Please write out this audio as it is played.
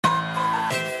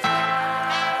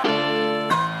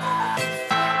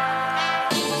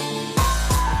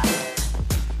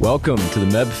Welcome to the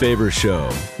Meb Faber Show,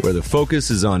 where the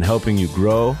focus is on helping you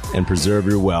grow and preserve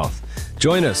your wealth.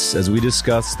 Join us as we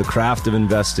discuss the craft of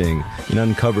investing and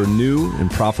uncover new and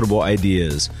profitable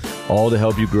ideas, all to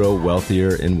help you grow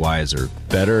wealthier and wiser.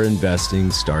 Better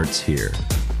investing starts here.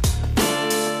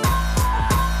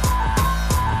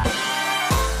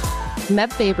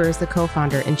 Meb Faber is the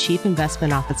co-founder and chief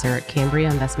investment officer at Cambria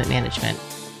Investment Management.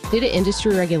 Due to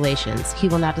industry regulations, he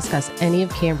will not discuss any of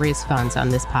Cambria's funds on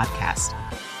this podcast.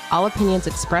 All opinions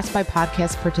expressed by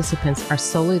podcast participants are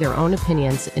solely their own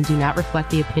opinions and do not reflect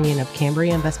the opinion of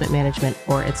Cambria Investment Management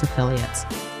or its affiliates.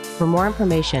 For more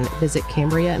information, visit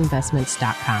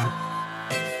CambriaInvestments.com.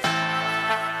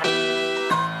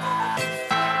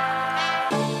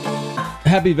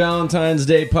 Happy Valentine's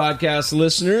Day, podcast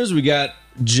listeners. We got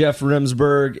Jeff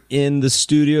Remsburg in the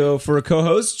studio for a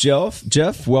co-host.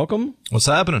 Jeff, welcome. What's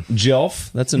happening?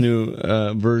 Jelf, that's a new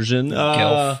version.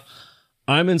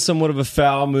 I'm in somewhat of a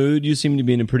foul mood. You seem to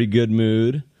be in a pretty good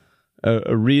mood.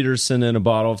 A reader sent in a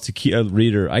bottle of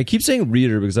tequila. I keep saying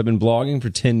reader because I've been blogging for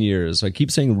 10 years. So I keep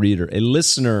saying reader. A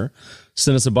listener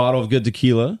sent us a bottle of good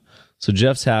tequila. So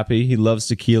Jeff's happy. He loves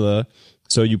tequila.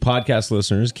 So you podcast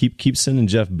listeners, keep sending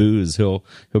Jeff booze. He'll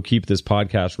keep this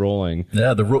podcast rolling.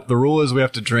 Yeah, the rule is we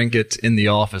have to drink it in the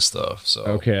office, though. So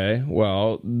okay.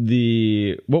 Well,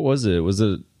 what was it? Was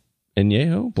it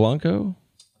Añejo? Blanco?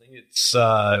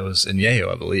 It was Añejo,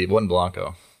 I believe. It wasn't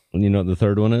Blanco. And you know what the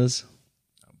third one is?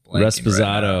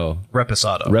 Reposado. Right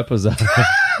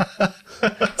Reposado.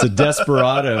 It's a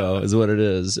desperado is what it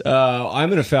is.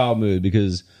 I'm in a foul mood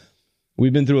because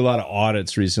we've been through a lot of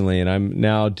audits recently, and I'm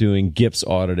now doing GIPS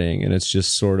auditing, and it's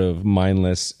just sort of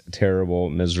mindless, terrible,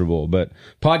 miserable. But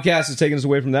podcast has taken us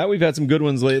away from that. We've had some good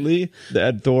ones lately. The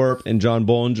Ed Thorpe and John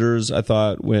Bollinger's, I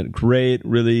thought, went great.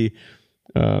 Really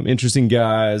interesting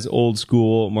guys, old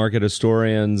school market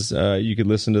historians. You could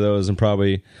listen to those and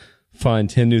probably find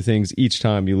 10 new things each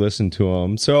time you listen to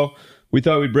them. So we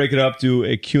thought we'd break it up, do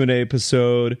a Q&A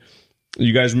episode.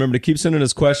 You guys remember to keep sending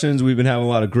us questions. We've been having a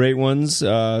lot of great ones,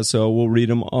 so we'll read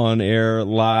them on air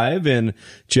live. And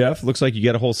Jeff, looks like you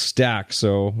got a whole stack,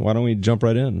 so why don't we jump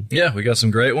right in? Yeah, we got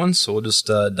some great ones, so we'll just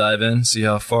dive in, see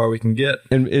how far we can get.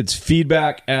 And it's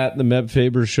feedback at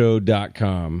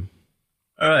themebfabershow.com.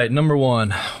 All right, number one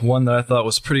that I thought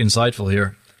was pretty insightful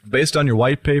here. Based on your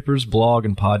white papers, blog,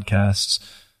 and podcasts,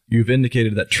 you've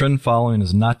indicated that trend following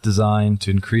is not designed to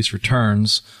increase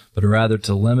returns, but rather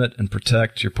to limit and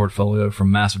protect your portfolio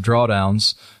from massive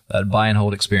drawdowns that buy and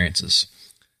hold experiences.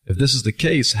 If this is the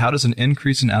case, how does an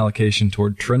increase in allocation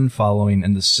toward trend following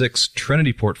in the 6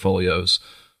 Trinity portfolios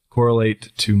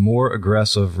correlate to more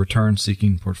aggressive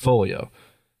return-seeking portfolio?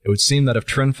 It would seem that if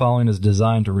trend following is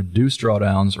designed to reduce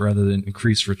drawdowns rather than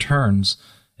increase returns,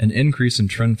 an increase in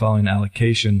trend following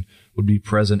allocation would be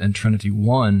present in Trinity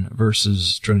 1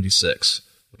 versus Trinity 6.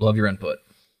 Would love your input.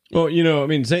 Well,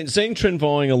 saying trend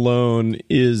following alone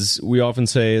is, we often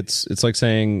say it's like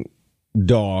saying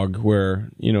dog,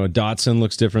 where, a Dachshund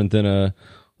looks different than a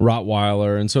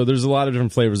Rottweiler. And so there's a lot of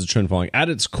different flavors of trend following. At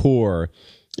its core,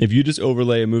 if you just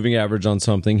overlay a moving average on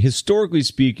something, historically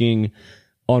speaking,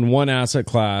 on one asset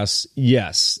class,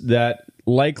 yes, that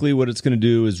likely what it's going to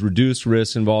do is reduce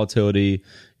risk and volatility.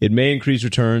 It may increase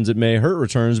returns, it may hurt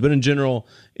returns, but in general,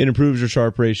 it improves your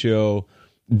Sharpe ratio,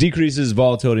 decreases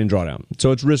volatility and drawdown.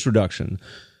 So it's risk reduction.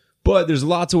 But there's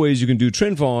lots of ways you can do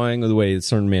trend following, the way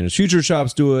certain managed future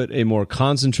shops do it, a more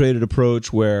concentrated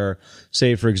approach where,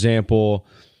 say, for example,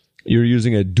 you're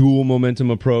using a dual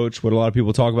momentum approach, what a lot of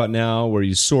people talk about now, where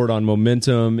you sort on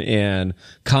momentum and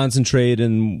concentrate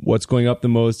in what's going up the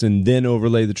most and then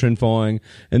overlay the trend following.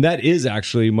 And that is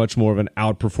actually much more of an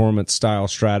outperformance style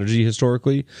strategy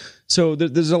historically. So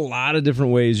there's a lot of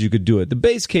different ways you could do it. The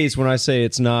base case, when I say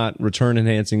it's not return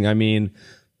enhancing, I mean,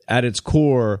 at its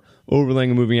core,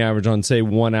 overlaying a moving average on, say,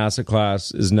 one asset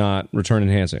class is not return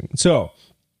enhancing. So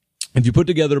if you put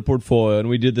together a portfolio, and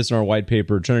we did this in our white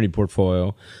paper, Trinity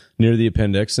portfolio, near the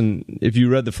appendix, and if you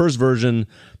read the first version,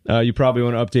 you probably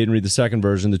want to update and read the second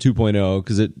version, the 2.0,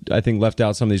 because it, I think, left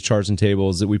out some of these charts and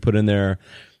tables that we put in there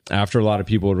after a lot of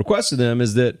people had requested them,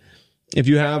 is that if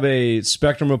you have a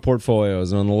spectrum of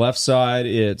portfolios, and on the left side,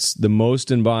 it's the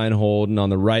most in buy and hold, and on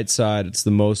the right side, it's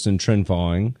the most in trend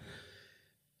following.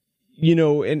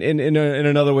 And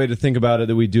another way to think about it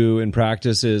that we do in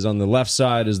practice is on the left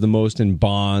side is the most in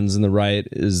bonds and the right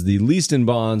is the least in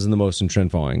bonds and the most in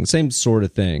trend following. Same sort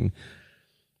of thing.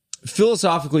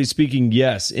 Philosophically speaking,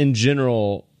 yes, in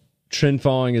general, trend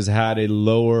following has had a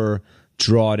lower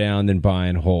drawdown than buy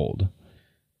and hold.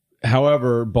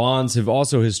 However, bonds have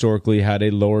also historically had a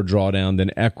lower drawdown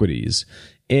than equities.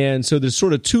 And so there's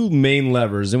sort of two main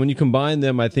levers. And when you combine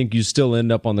them, I think you still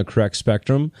end up on the correct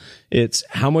spectrum. It's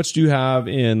how much do you have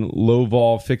in low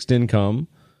vol fixed income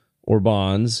or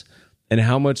bonds, and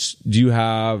how much do you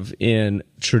have in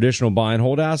traditional buy and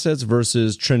hold assets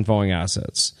versus trend following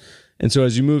assets. And so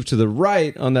as you move to the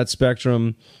right on that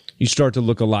spectrum, you start to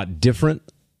look a lot different.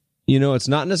 It's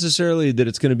not necessarily that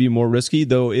it's going to be more risky,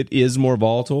 though it is more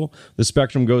volatile. The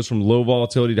spectrum goes from low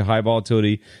volatility to high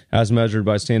volatility as measured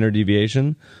by standard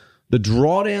deviation. The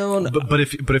drawdown...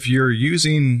 But if you're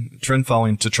using trend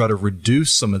following to try to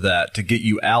reduce some of that, to get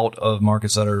you out of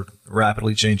markets that are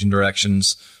rapidly changing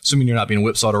directions, assuming you're not being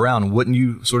whipsawed around, wouldn't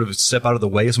you sort of step out of the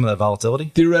way of some of that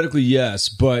volatility? Theoretically, yes,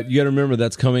 but you got to remember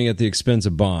that's coming at the expense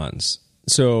of bonds.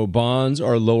 So bonds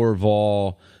are lower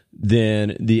vol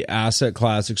than the asset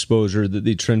class exposure that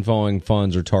the trend following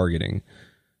funds are targeting.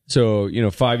 So,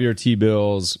 5-year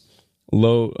T-bills,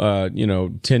 low,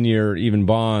 10-year even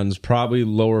bonds, probably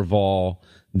lower vol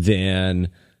than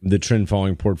the trend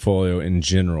following portfolio in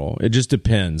general. It just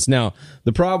depends. Now,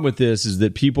 the problem with this is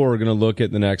that people are going to look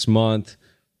at the next month,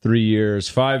 3 years,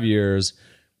 5 years,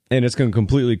 and it's going to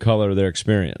completely color their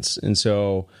experience. And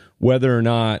so whether or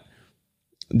not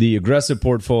the aggressive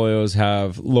portfolios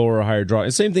have lower or higher draw.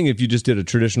 Same thing if you just did a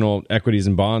traditional equities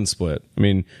and bonds split. I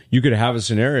mean, you could have a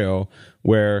scenario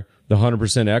where the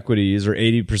 100% equities or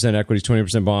 80% equities,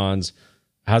 20% bonds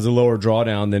has a lower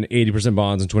drawdown than 80%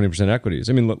 bonds and 20% equities.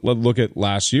 I mean, look at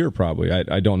last year probably.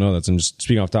 I don't know. I'm just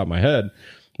speaking off the top of my head.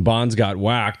 Bonds got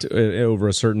whacked over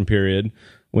a certain period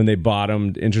when they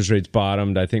bottomed, interest rates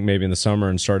bottomed, I think maybe in the summer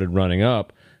and started running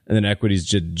up, and then equities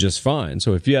did just fine.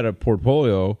 So if you had a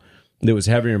portfolio that was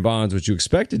heavier in bonds, which you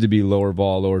expected to be lower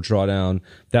vol, lower drawdown,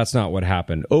 that's not what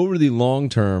happened. Over the long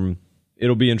term,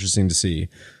 it'll be interesting to see.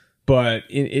 But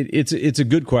it's a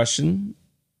good question.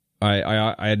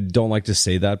 I don't like to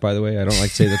say that, by the way. I don't like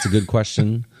to say that's a good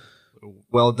question.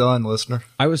 Well done, listener.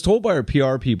 I was told by our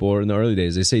PR people in the early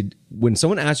days, they say, when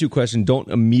someone asks you a question, don't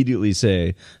immediately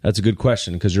say, that's a good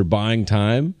question, because you're buying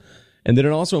time. And then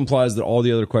it also implies that all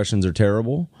the other questions are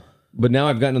terrible. But now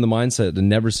I've gotten in the mindset to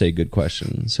never say good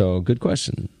question. So good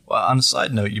question. Well, on a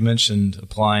side note, you mentioned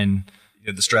applying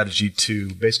the strategy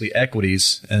to basically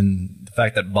equities, and the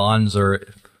fact that bonds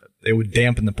they would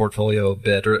dampen the portfolio a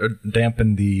bit or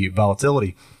dampen the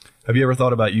volatility. Have you ever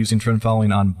thought about using trend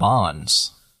following on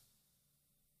bonds?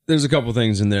 There's a couple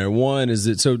things in there. One is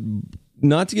that, so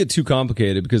not to get too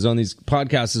complicated, because on these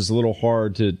podcasts it's a little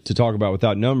hard to talk about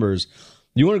without numbers.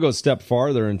 You want to go a step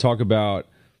farther and talk about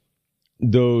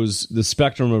the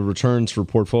spectrum of returns for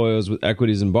portfolios with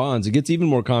equities and bonds. It gets even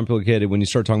more complicated when you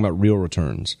start talking about real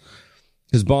returns.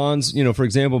 Because bonds, for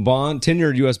example,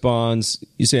 10-year U.S. bonds,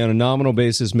 you say on a nominal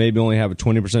basis, maybe only have a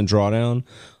 20% drawdown,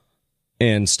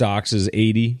 and stocks is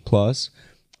 80 plus.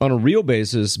 On a real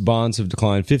basis, bonds have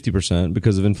declined 50%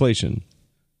 because of inflation.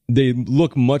 They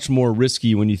look much more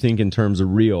risky when you think in terms of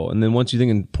real. And then once you think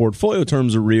in portfolio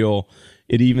terms of real,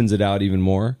 it evens it out even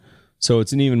more. So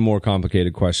it's an even more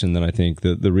complicated question than I think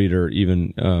the reader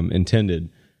even intended.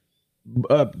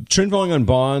 Trend following on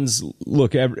bonds,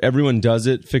 look, everyone does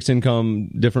it. Fixed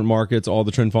income, different markets, all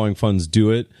the trend following funds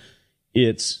do it.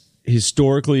 It's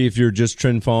historically, if you're just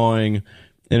trend following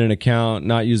in an account,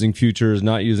 not using futures,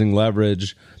 not using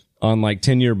leverage on like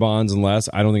 10-year bonds and less,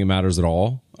 I don't think it matters at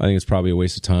all. I think it's probably a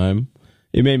waste of time.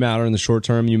 It may matter in the short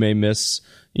term. You may miss,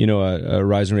 a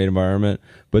rising rate environment,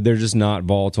 but they're just not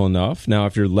volatile enough. Now,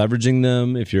 if you're leveraging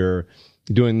them, if you're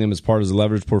doing them as part of a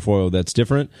leverage portfolio, that's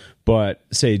different. But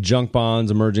say junk bonds,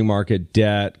 emerging market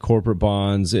debt, corporate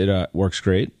bonds, it works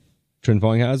great. Trend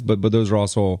following has, but those are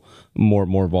also more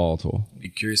volatile. Be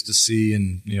curious to see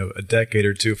in a decade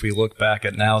or two if we look back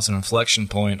at now as an inflection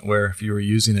point where if you were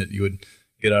using it, you would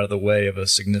get out of the way of a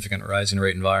significant rising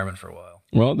rate environment for a while.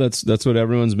 Well, that's what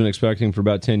everyone's been expecting for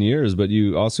about 10 years, but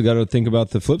you also got to think about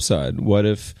the flip side. What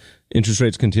if interest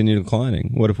rates continue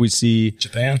declining? What if we see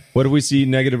Japan? What if we see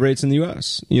negative rates in the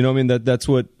U.S.? That's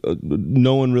what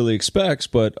no one really expects,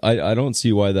 but I don't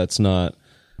see why that's not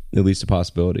at least a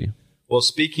possibility. Well,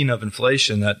 speaking of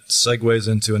inflation, that segues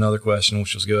into another question,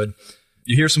 which was good.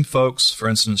 You hear some folks, for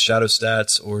instance, Shadow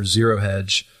Stats or Zero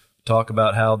Hedge, talk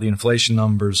about how the inflation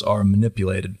numbers are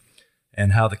manipulated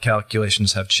and how the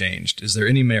calculations have changed. Is there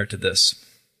any merit to this?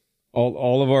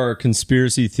 All of our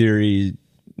conspiracy theory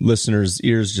listeners'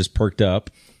 ears just perked up.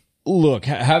 Look,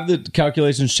 have the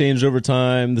calculations changed over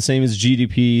time, the same as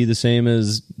GDP, the same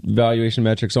as valuation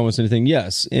metrics, almost anything?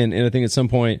 Yes. And I think at some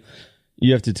point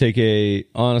you have to take a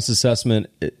honest assessment.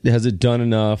 Has it done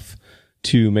enough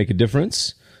to make a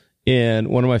difference? And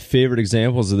one of my favorite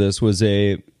examples of this was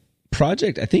a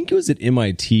project, I think it was at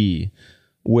MIT,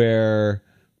 where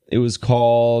it was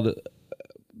called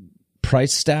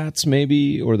Price Stats,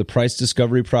 maybe, or the Price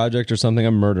Discovery Project or something.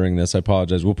 I'm murdering this. I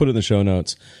apologize. We'll put it in the show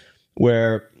notes,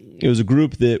 where it was a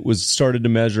group that was started to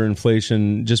measure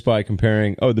inflation just by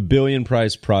comparing, the Billion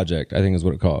Price Project, I think is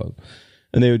what it called.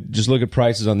 And they would just look at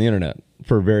prices on the internet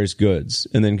for various goods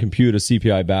and then compute a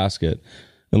CPI basket.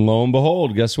 And lo and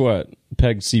behold, guess what?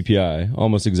 Pegged CPI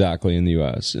almost exactly in the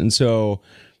US. And so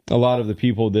a lot of the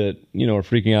people that, are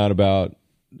freaking out about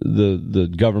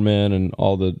the government and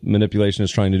all the manipulation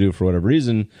it's trying to do for whatever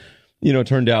reason, it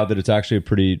turned out that it's actually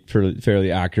a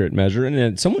fairly accurate measure.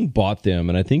 And someone bought them,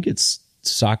 and I think it's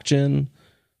SocGen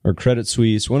or Credit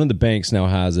Suisse. One of the banks now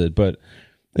has it, but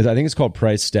I think it's called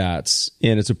Price Stats,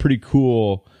 and it's a pretty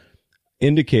cool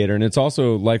indicator, and it's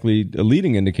also likely a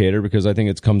leading indicator because I think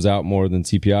it comes out more than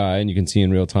CPI, and you can see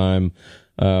in real time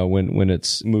when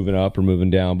it's moving up or moving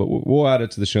down. But we'll add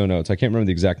it to the show notes. I can't remember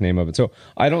the exact name of it, so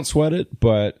I don't sweat it,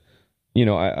 but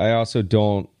I also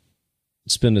don't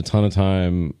spend a ton of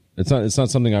time. It's not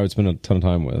something I would spend a ton of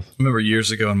time with. I remember years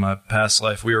ago in my past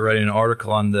life, we were writing an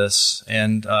article on this,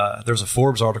 and there was a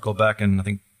Forbes article back in, I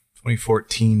think,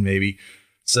 2014 maybe,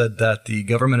 said that the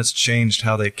government has changed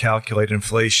how they calculate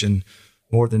inflation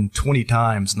more than 20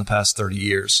 times in the past 30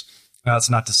 years. Now, that's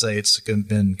not to say it's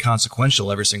been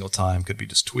consequential every single time. Could be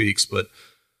just tweaks, but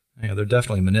they're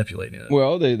definitely manipulating it.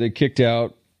 Well, they kicked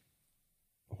out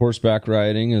horseback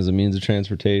riding as a means of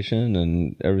transportation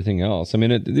and everything else. I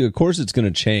mean, of course it's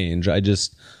going to change. I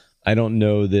don't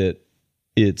know that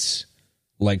it's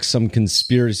like some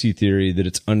conspiracy theory that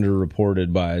it's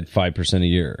underreported by 5% a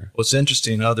year. What's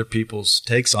interesting, other people's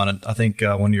takes on it. I think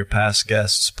one of your past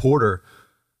guests, Porter,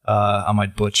 I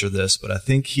might butcher this, but I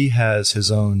think he has his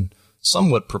own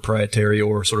somewhat proprietary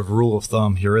or sort of rule of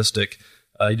thumb heuristic.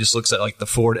 He just looks at like the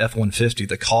Ford F-150,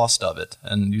 the cost of it,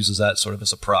 and uses that sort of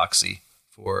as a proxy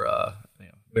for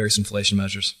various inflation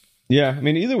measures. Yeah, I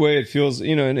mean, either way, it feels,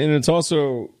 and it's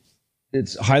also,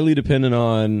 it's highly dependent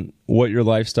on what your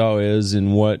lifestyle is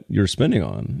and what you're spending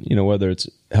on, whether it's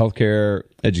healthcare,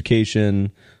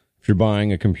 education. If you're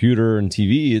buying a computer and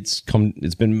TV,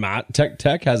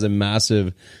 tech has a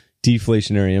massive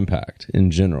deflationary impact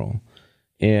in general.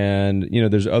 And,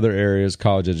 there's other areas,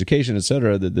 college education, et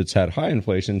cetera, that's had high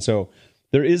inflation. So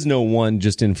there is no one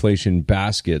just inflation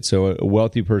basket. So a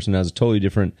wealthy person has a totally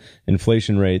different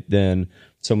inflation rate than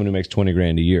someone who makes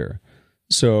 $20,000 a year.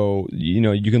 So,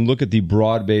 you can look at the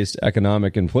broad-based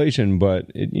economic inflation, but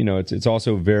it's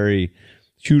also very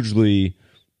hugely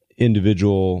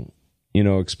individual,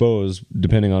 exposed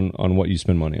depending on what you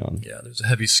spend money on. Yeah, there's a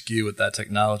heavy skew with that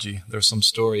technology. There's some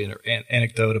story and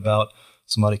anecdote about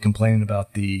somebody complaining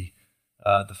about the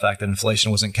fact that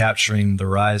inflation wasn't capturing the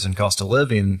rise in cost of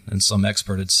living, and some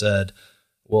expert had said,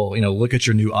 well, look at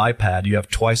your new iPad. You have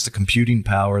twice the computing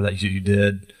power that you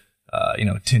did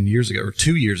 10 years ago or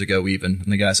 2 years ago even.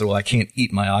 And the guy said, well, I can't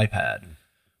eat my iPad.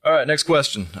 All right, next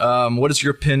question. What is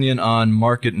your opinion on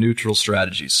market neutral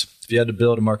strategies? If you had to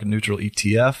build a market neutral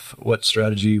ETF, what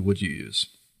strategy would you use?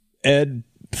 Ed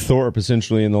Thorpe,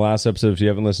 essentially, in the last episode, if you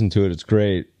haven't listened to it, it's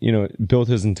great. Built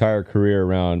his entire career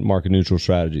around market neutral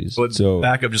strategies. But so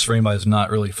back up just for anybody who's not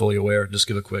really fully aware. Just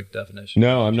give a quick definition.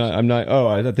 No, I'm not. Oh,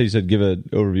 I thought you said give an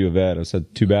overview of Ed. I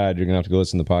said, too bad. You're going to have to go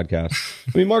listen to the podcast.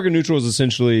 I mean, market neutral is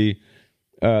essentially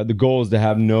the goal is to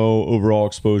have no overall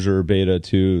exposure or beta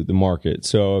to the market.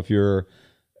 So if you're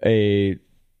a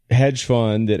hedge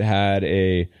fund that had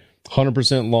a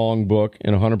 100% long book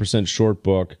and a 100% short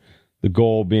book, the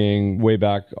goal being way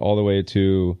back all the way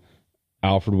to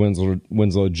Alfred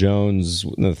Winslow Jones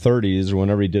in the 30s or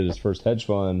whenever he did his first hedge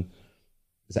fund.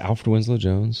 Is it Alfred Winslow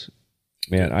Jones?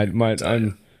 Man,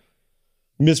 I'm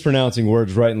mispronouncing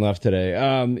words right and left today.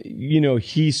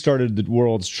 He started the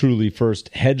world's truly first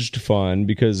hedged fund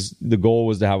because the goal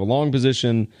was to have a long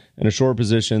position and a short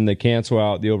position. They cancel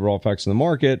out the overall effects of the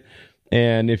market.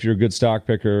 And if you're a good stock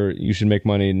picker, you should make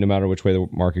money no matter which way the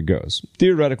market goes.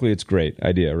 Theoretically, it's a great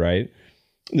idea, right?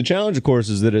 The challenge, of course,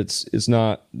 is that it's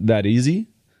not that easy,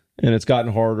 and it's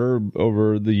gotten harder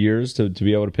over the years to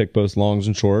be able to pick both longs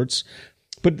and shorts.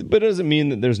 But it doesn't mean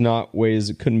that there's not ways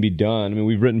it couldn't be done. I mean,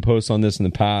 we've written posts on this in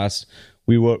the past.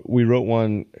 We wrote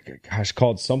one,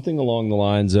 called something along the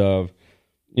lines of,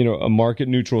 a market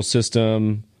neutral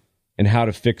system and how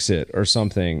to fix it or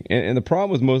something. And the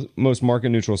problem with most market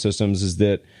neutral systems is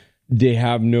that they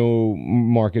have no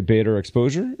market beta or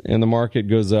exposure, and the market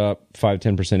goes up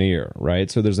 5-10% a year,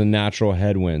 right? So there's a natural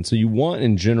headwind. So you want,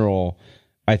 in general,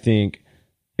 I think,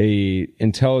 a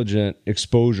intelligent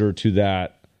exposure to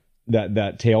that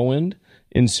tailwind.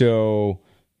 And so,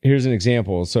 here's an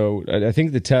example. So I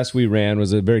think the test we ran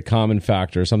was a very common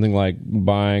factor, something like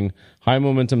buying high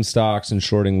momentum stocks and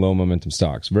shorting low momentum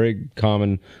stocks. Very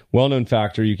common, well-known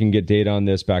factor. You can get data on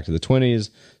this back to the 20s.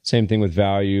 Same thing with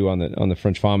value on the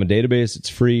French Fama database. It's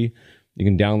free. You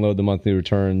can download the monthly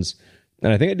returns.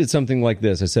 And I think I did something like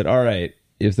this. I said, all right,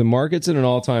 if the market's at an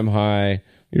all-time high,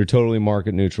 you're totally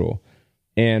market neutral.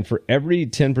 And for every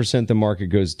 10% the market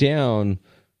goes down,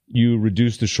 you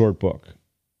reduce the short book.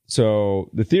 So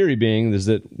the theory being is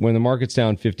that when the market's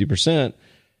down 50%,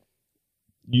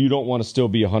 you don't want to still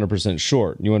be 100%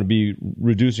 short. You want to be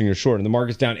reducing your short. And the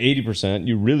market's down 80%,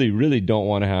 you really, really don't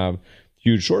want to have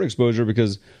huge short exposure,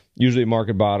 because usually at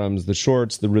market bottoms, the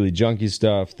shorts, the really junky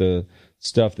stuff, the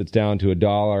stuff that's down to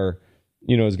 $1,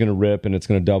 is going to rip and it's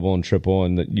going to double and triple,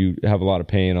 and that you have a lot of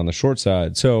pain on the short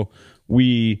side. So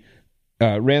we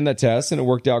ran that test and it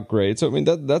worked out great. So, I mean,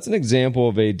 that's an example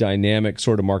of a dynamic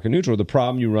sort of market neutral. The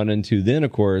problem you run into then,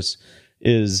 of course,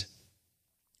 is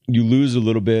you lose a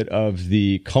little bit of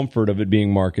the comfort of it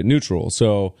being market neutral.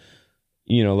 So,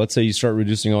 let's say you start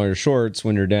reducing all your shorts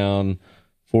when you're down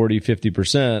 40,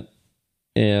 50%,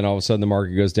 and all of a sudden the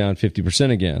market goes down 50%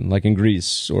 again, like in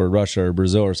Greece or Russia or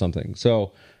Brazil or something.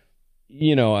 So,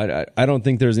 I don't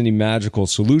think there's any magical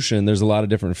solution. There's a lot of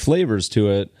different flavors to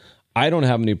it. I don't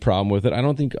have any problem with it. I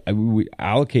don't think we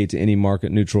allocate to any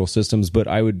market neutral systems, but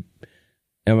I'm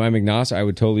agnostic. I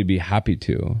would totally be happy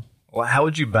to. Well, how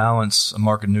would you balance a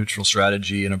market neutral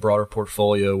strategy in a broader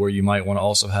portfolio where you might want to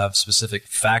also have specific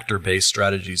factor-based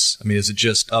strategies? I mean, is it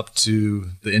just up to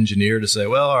the engineer to say,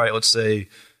 well, all right, let's say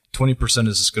 20%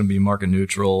 is just going to be market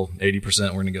neutral, 80%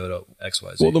 we're going to go to X,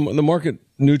 Y, Z? Well, the market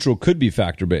neutral could be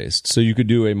factor-based. So you could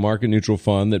do a market neutral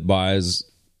fund that buys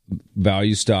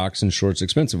value stocks and shorts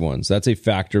expensive ones. That's a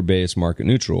factor-based market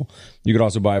neutral. You could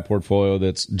also buy a portfolio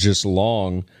that's just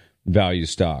long value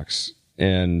stocks,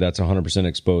 and that's 100%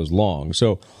 exposed long.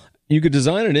 So you could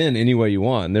design it in any way you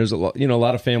want. And there's a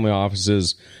lot of family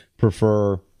offices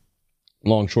prefer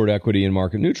long short equity and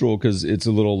market neutral because it's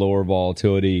a little lower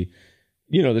volatility.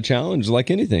 The challenge,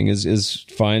 like anything, is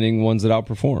finding ones that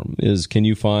outperform. Can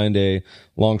you find a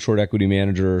long short equity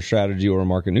manager or strategy or a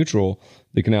market neutral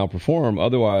that can outperform?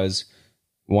 Otherwise,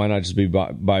 why not just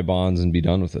buy bonds and be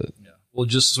done with it? Yeah. Well,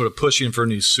 just sort of pushing for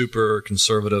any super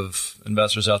conservative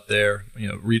investors out there,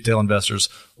 retail investors,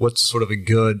 what's sort of a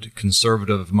good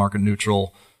conservative market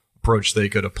neutral approach they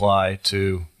could apply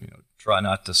to try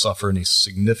not to suffer any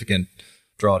significant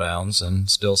drawdowns and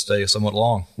still stay somewhat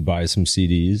long? Buy some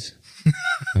CDs.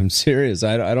 I'm serious.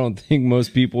 I don't think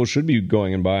most people should be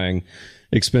going and buying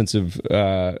expensive,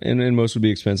 and most would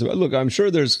be expensive. Look, I'm sure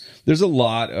there's a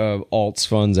lot of alts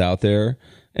funds out there,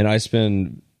 and I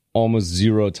spend almost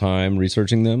zero time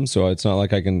researching them. So it's not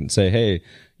like I can say, hey,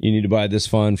 you need to buy this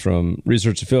fund from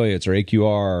Research Affiliates or AQR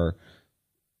or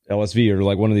LSV or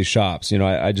like one of these shops.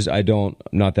 I'm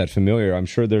not that familiar. I'm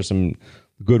sure there's some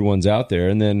good ones out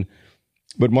there.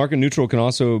 But market neutral can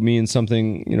also mean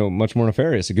something, much more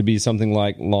nefarious. It could be something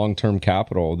like long-term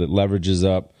capital that leverages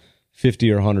up 50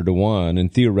 or 100 to 1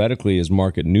 and theoretically is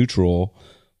market neutral,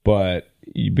 but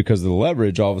because of the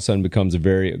leverage, all of a sudden becomes a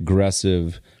very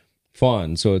aggressive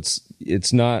fund. So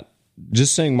it's not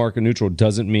just saying market neutral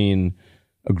doesn't mean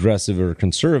aggressive or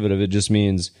conservative. It just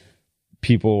means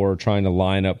people are trying to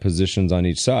line up positions on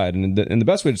each side. And the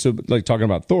best way to, like talking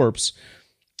about Thorpe's,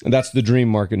 that's the dream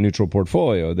market neutral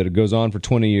portfolio, that it goes on for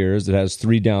 20 years. It has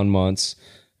 3 down months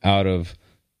out of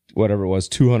whatever it was,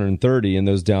 230, and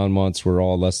those down months were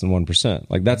all less than 1%.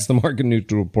 Like, that's the market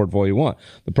neutral portfolio you want.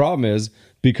 The problem is,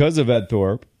 because of Ed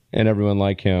Thorpe and everyone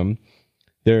like him,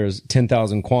 there's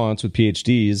 10,000 quants with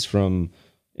PhDs from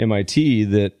MIT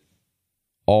that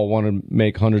all want to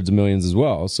make hundreds of millions as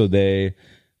well. So they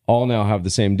all now have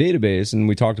the same database. And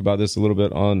we talked about this a little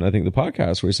bit on, I think, the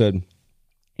podcast, where we said,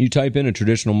 you type in a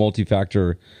traditional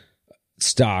multi-factor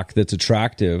stock that's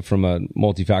attractive from a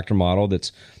multi-factor model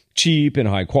that's cheap and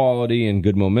high quality and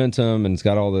good momentum and it's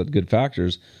got all the good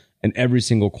factors, and every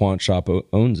single quant shop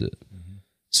owns it. Mm-hmm.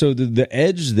 So the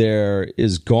edge there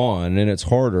is gone and it's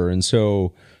harder. And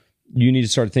so you need to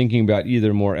start thinking about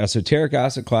either more esoteric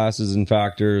asset classes and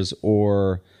factors,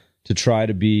 or to try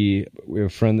to be, we have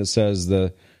a friend that says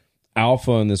the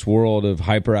alpha in this world of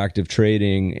hyperactive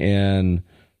trading and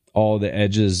all the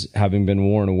edges having been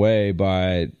worn away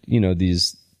by,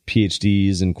 these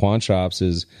PhDs and quant shops,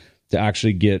 is to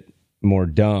actually get more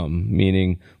dumb,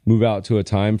 meaning move out to a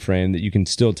time frame that you can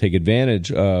still take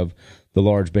advantage of the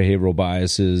large behavioral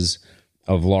biases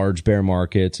of large bear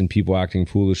markets and people acting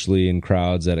foolishly in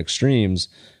crowds at extremes.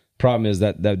 Problem is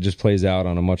that just plays out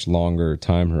on a much longer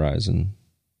time horizon.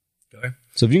 Okay.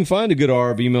 So if you can find a good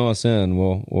ARB, email us in.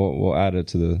 We'll add it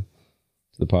to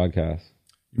the the podcast.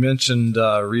 You mentioned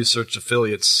research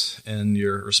affiliates in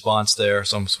your response there,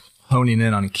 so I'm honing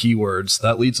in on keywords.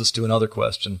 That leads us to another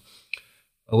question.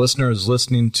 A listener is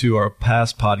listening to our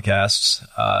past podcasts,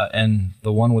 and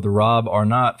the one with Rob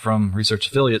Arnott from Research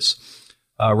Affiliates.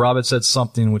 Rob had said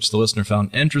something which the listener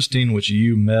found interesting, which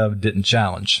you, Mev, didn't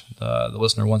challenge. The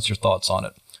listener wants your thoughts on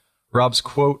it. Rob's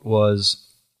quote was,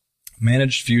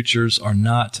 "Managed futures are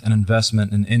not an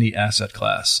investment in any asset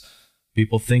class.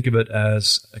 People think of it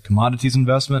as a commodities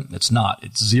investment. It's not.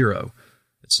 It's zero.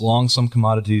 It's long some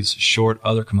commodities, short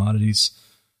other commodities.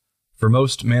 For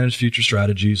most managed future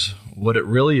strategies, what it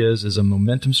really is a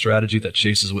momentum strategy that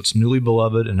chases what's newly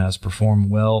beloved and has performed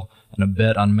well, and a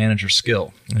bet on manager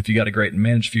skill. And if you got a great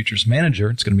managed futures manager,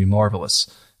 it's going to be marvelous.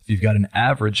 If you've got an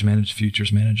average managed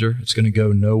futures manager, it's going to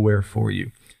go nowhere for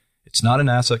you. It's not an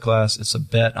asset class. It's a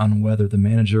bet on whether the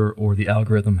manager or the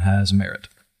algorithm has merit."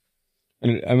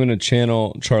 And I'm going to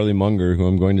channel Charlie Munger, who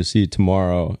I'm going to see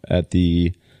tomorrow at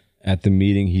the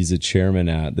meeting he's a chairman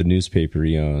at, the newspaper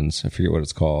he owns. I forget what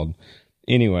it's called.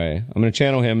 Anyway, I'm going to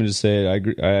channel him and just say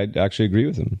I actually agree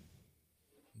with him.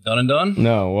 Done and done?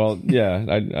 No, well, yeah,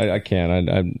 I can.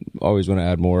 I always want to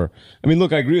add more. I mean,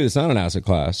 look, I agree with it's not an asset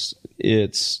class.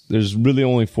 There's really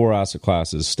only 4 asset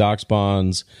classes: stocks,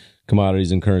 bonds,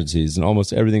 commodities, and currencies, and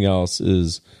almost everything else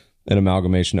is an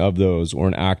amalgamation of those or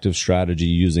an active strategy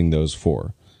using those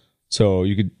 4. So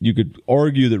you could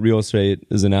argue that real estate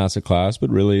is an asset class,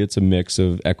 but really it's a mix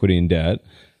of equity and debt.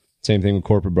 Same thing with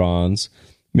corporate bonds.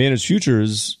 Managed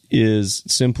futures is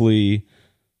simply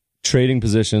trading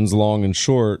positions long and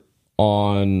short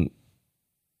on,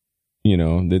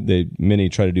 many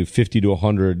try to do 50 to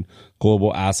 100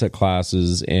 global asset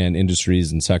classes and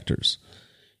industries and sectors.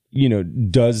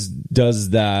 Does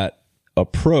that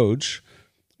approach,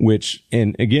 which,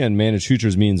 and again, managed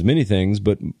futures means many things,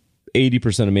 but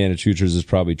 80% of managed futures is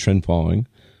probably trend following.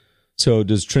 So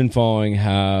does trend following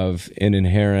have an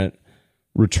inherent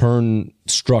return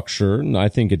structure? And I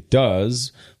think it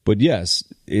does, but yes,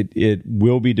 it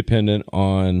will be dependent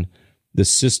on the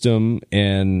system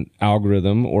and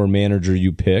algorithm or manager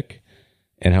you pick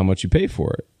and how much you pay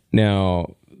for it.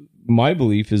 Now, my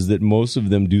belief is that most of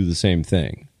them do the same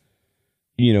thing.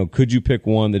 Could you pick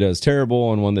one that does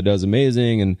terrible and one that does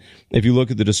amazing? And if you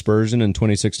look at the dispersion in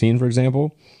 2016, for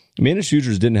example, managed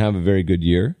futures didn't have a very good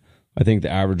year. I think the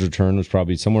average return was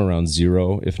probably somewhere around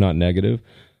 0, if not negative.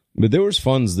 But there was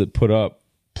funds that put up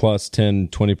plus 10,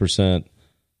 20%,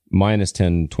 minus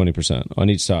 10, 20% on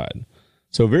each side.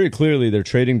 So very clearly, they're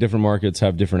trading different markets,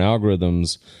 have different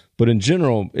algorithms. But in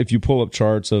general, if you pull up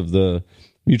charts of the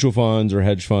mutual funds or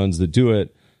hedge funds that do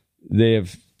it, they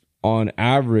have, on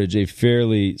average, a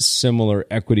fairly similar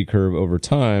equity curve over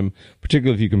time,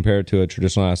 particularly if you compare it to a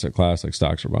traditional asset class like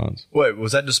stocks or bonds. Wait,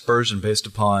 was that dispersion based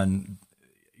upon,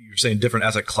 you're saying different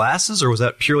asset classes, or was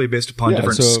that purely based upon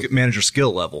different manager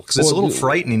skill level? Because it's a little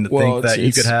frightening to think that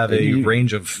you could have a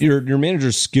range of... Your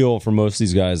manager's skill for most of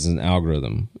these guys is an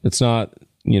algorithm. It's not,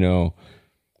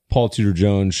 Paul Tudor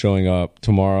Jones showing up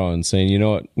tomorrow and saying, you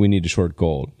know what, we need to short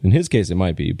gold. In his case, it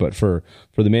might be, but for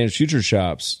the managed futures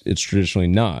shops, it's traditionally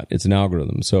not. It's an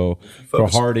algorithm. So for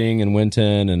Harding and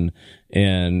Winton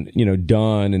and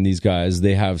Dunn and these guys,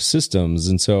 they have systems.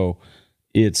 And so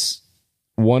it's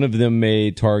one of them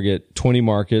may target 20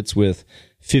 markets with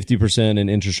 50% in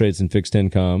interest rates and fixed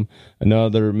income.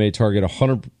 Another may target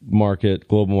 100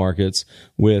 global markets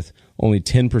with only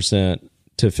 10%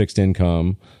 to fixed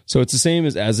income. So it's the same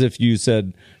as if you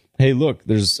said, hey, look,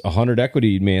 there's 100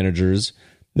 equity managers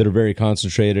that are very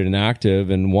concentrated and active,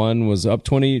 and one was up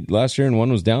 20 last year and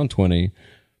one was down 20.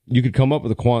 You could come up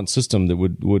with a quant system that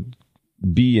would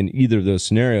be in either of those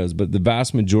scenarios, but the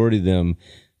vast majority of them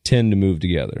tend to move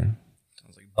together.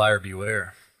 Sounds like buyer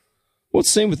beware. Well, it's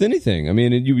the same with anything. I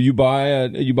mean, you buy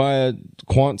a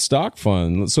quant stock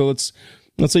fund. So let's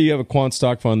say you have a quant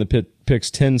stock fund that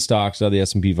picks 10 stocks out of the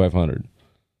S&P 500.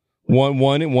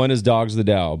 One is dogs of the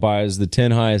Dow, buys the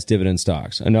 10 highest dividend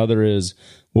stocks. Another is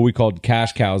what we call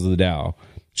cash cows of the Dow,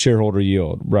 shareholder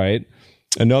yield, right?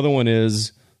 Another one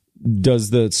is, does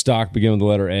the stock begin with the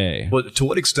letter A? Well, to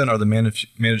what extent are the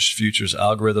managed futures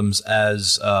algorithms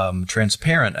as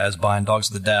transparent as buying dogs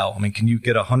of the Dow? I mean, can you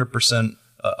get 100%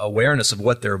 awareness of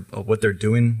what they're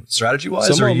doing strategy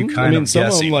wise, or are you kind of guessing?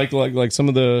 Some of them, like some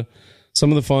of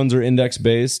the funds are index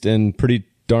based and pretty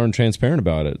darn transparent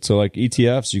about it. So like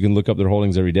ETFs, you can look up their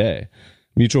holdings every day.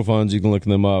 Mutual funds, you can look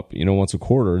them up, once a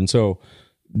quarter. And so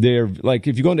they're like,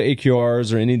 if you go into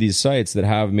AQRs or any of these sites that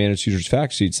have managed futures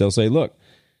fact sheets, they'll say, look,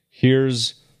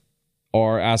 here's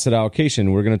our asset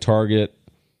allocation. We're going to target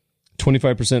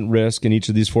 25% risk in each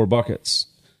of these 4 buckets.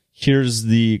 Here's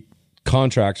the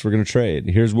contracts we're going to trade.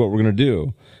 Here's what we're going to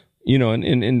do.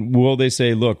 And will they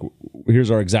say, look, here's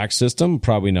our exact system?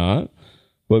 Probably not.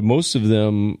 But most of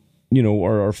them,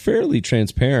 are fairly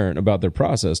transparent about their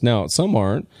process. Now, some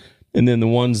aren't. And then the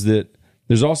ones that,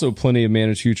 there's also plenty of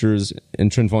managed futures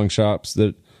and trend following shops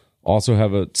that also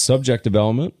have a subjective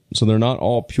element. So they're not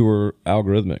all pure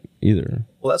algorithmic either.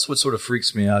 Well, that's what sort of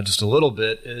freaks me out just a little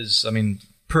bit is,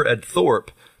 per Ed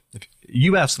Thorpe, if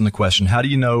you asked them the question, how do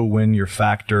you know when your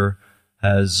factor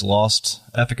has lost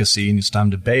efficacy and it's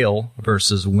time to bail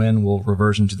versus when will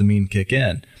reversion to the mean kick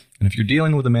in? And if you're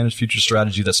dealing with a managed futures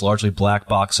strategy that's largely black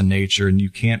box in nature and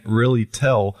you can't really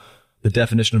tell the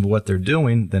definition of what they're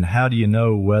doing, then how do you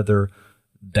know whether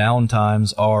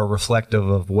downtimes are reflective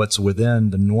of what's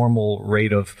within the normal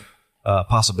rate of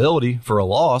possibility for a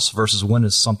loss versus when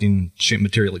is something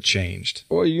materially changed?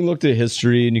 Well, you can look at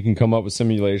history and you can come up with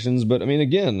simulations, but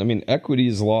equity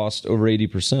is lost over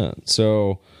 80%.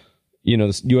 So,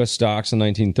 the U.S. stocks in the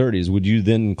 1930s, would you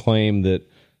then claim that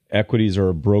equities are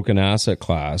a broken asset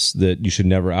class that you should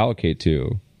never allocate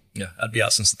to? Yeah, I'd be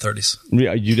out since the 30s.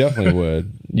 Yeah, you definitely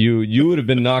would. You would have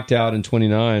been knocked out in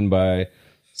 29 by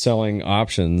selling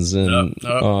options and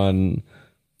on.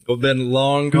 We've been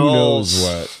long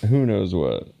calls. Who knows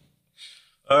what?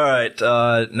 All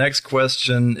right. Next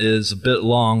question is a bit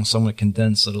long, so I'm going to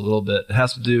condense it a little bit. It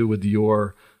has to do with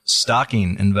your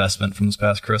stocking investment from this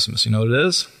past Christmas. You know what it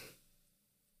is?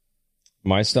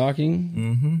 My stocking?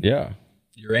 Mm-hmm. Yeah.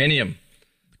 Uranium.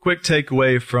 The quick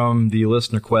takeaway from the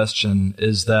listener question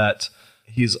is that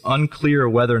he's unclear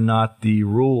whether or not the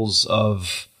rules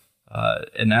of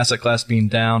an asset class being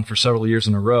down for several years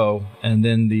in a row and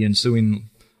then the ensuing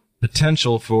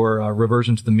potential for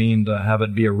reversion to the mean to have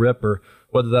it be a ripper,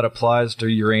 whether that applies to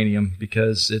uranium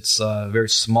because it's very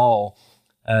small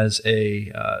as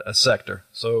a sector.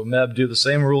 So, Meb, do the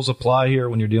same rules apply here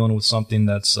when you're dealing with something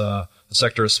that's a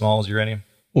sector as small as uranium?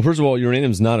 Well, first of all,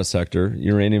 uranium is not a sector.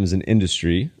 Uranium is an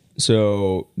industry.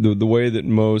 So the way that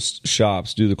most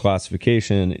shops do the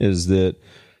classification is that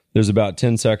there's about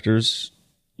 10 sectors.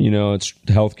 It's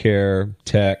healthcare,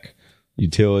 tech,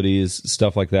 utilities,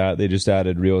 stuff like that. They just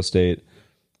added real estate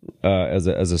as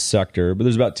a sector, but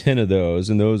there's about 10 of those,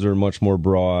 and those are much more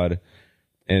broad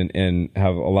and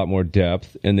have a lot more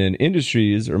depth. And then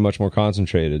industries are much more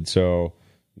concentrated. So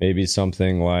maybe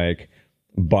something like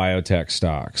biotech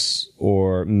stocks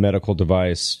or medical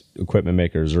device equipment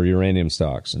makers or uranium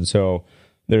stocks. And so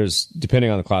there's, depending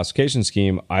on the classification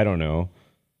scheme, I don't know,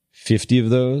 50 of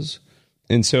those.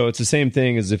 And so it's the same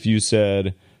thing as if you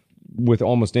said with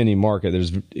almost any market,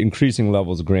 there's increasing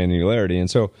levels of granularity. And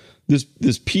so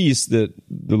this piece that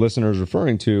the listener is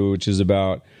referring to, which is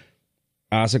about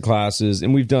asset classes,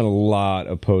 and we've done a lot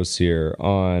of posts here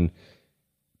on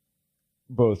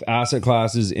both asset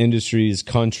classes, industries,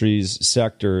 countries,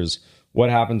 sectors, what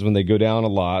happens when they go down a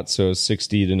lot, so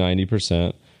 60 to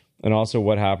 90%, and also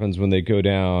what happens when they go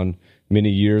down many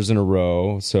years in a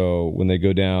row, so when they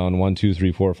go down 1, 2,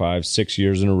 3, 4, 5, 6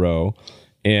 years in a row.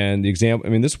 And the example,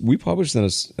 we published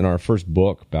this in our first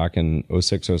book back in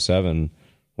 06, 07,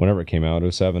 whenever it came out,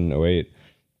 07, 08,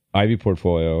 Ivy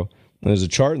Portfolio. And there's a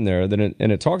chart in there,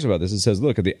 and it talks about this. It says,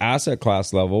 look, at the asset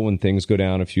class level, when things go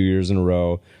down a few years in a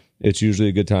row, it's usually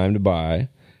a good time to buy.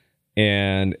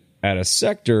 And at a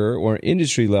sector or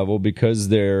industry level, because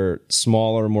they're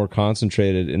smaller, more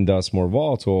concentrated, and thus more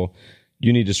volatile,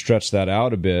 you need to stretch that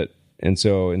out a bit. And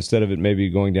so instead of it maybe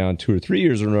going down 2 or 3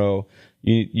 years in a row,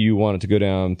 you want it to go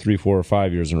down 3, 4, or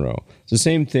 5 years in a row. It's the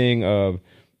same thing of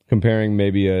comparing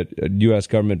maybe a U.S.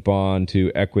 government bond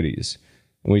to equities.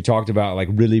 And we talked about like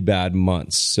really bad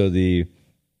months. So and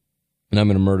I'm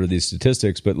going to murder these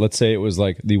statistics, but let's say it was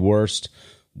like the worst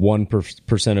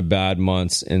 1% of bad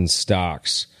months in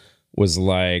stocks was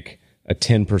like a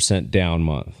 10% down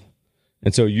month.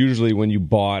 And so usually when you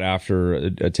bought after a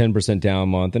 10% down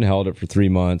month and held it for 3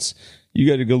 months, you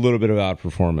got a little bit of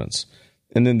outperformance.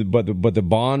 And then, but the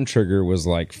bond trigger was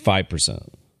like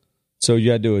 5%. So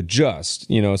you had to adjust,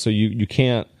 so you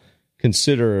can't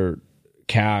consider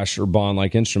cash or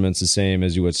bond-like instruments the same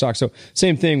as you would stocks. So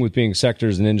same thing with being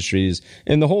sectors and industries.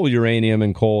 And the whole uranium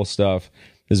and coal stuff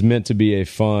is meant to be a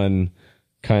fun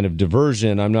kind of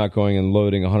diversion. I'm not going and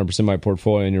loading 100% of my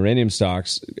portfolio in uranium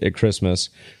stocks at Christmas.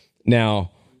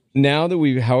 Now that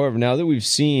we've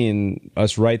seen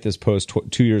us write this post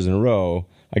 2 years in a row,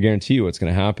 I guarantee you what's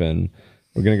going to happen.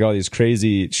 We're going to get all these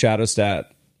crazy shadow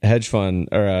stat hedge fund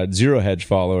or zero hedge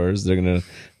followers. They're going to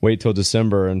wait till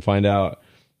December and find out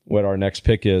what our next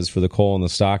pick is for the coal and the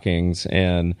stockings,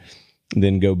 and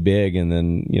then go big and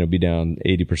then be down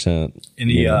 80%.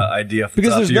 Any idea?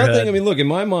 Because there's nothing. Look, in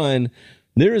my mind,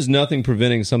 there is nothing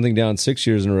preventing something down 6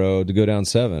 years in a row to go down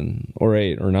 7 or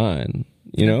 8 or 9.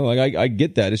 You know, like I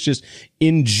get that. It's just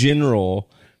in general,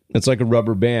 it's like a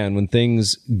rubber band. When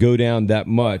things go down that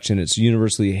much and it's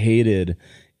universally hated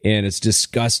and it's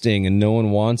disgusting and no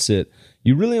one wants it,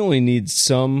 you really only need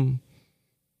something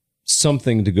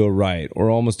to go right or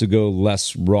almost to go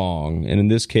less wrong. And in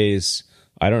this case,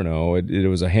 I don't know, it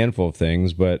was a handful of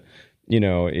things, but you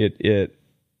know, it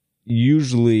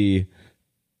usually,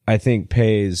 I think,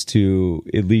 pays to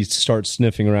at least start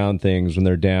sniffing around things when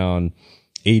they're down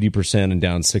 80% and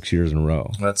down 6 years in a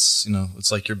row. That's, you know,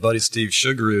 it's like your buddy Steve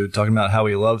Sugarud talking about how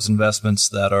he loves investments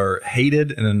that are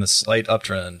hated and in a slight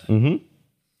uptrend.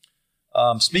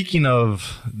 Mm-hmm. Speaking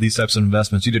of these types of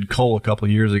investments, you did coal a couple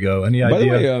of years ago. Any idea? By the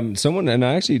way, someone, and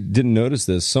I actually didn't notice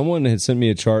this, someone had sent me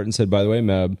a chart and said, by the way,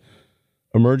 Meb,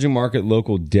 emerging market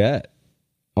local debt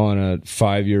on a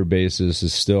 5-year basis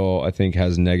is still, I think,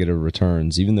 has negative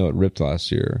returns, even though it ripped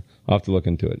last year. I'll have to look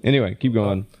into it. Anyway, keep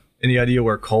going. Any idea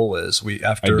where coal is?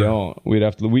 I don't. We'd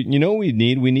have to. You know what we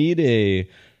need? We need a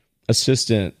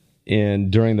assistant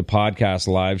during the podcast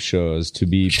live shows to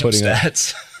be putting up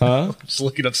stats. Huh? Just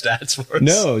looking up stats for us.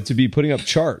 No, to be putting up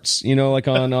charts. You know, like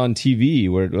on TV,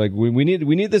 where like we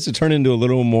need this to turn into a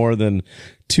little more than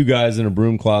two guys in a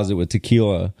broom closet with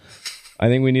tequila. I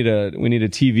think we need a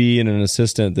TV and an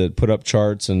assistant that put up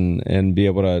charts and be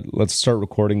able to, let's start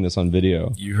recording this on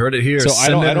video. You heard it here. So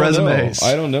Send in resumes.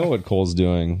 I don't know what Cole's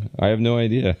doing. I have no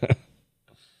idea.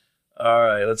 All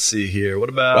right, let's see here. What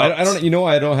about? I don't. You know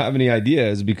why I don't have any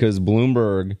ideas? Because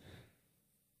Bloomberg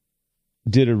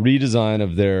did a redesign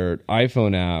of their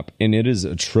iPhone app, and it is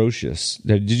atrocious.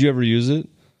 Did you ever use it?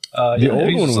 The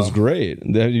old one was great.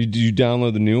 Did you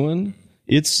download the new one?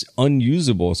 It's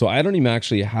unusable. So I don't even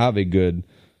actually have a good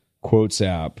quotes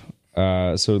app.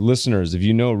 So listeners, if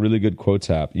you know a really good quotes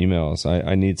app, email us.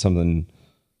 I need something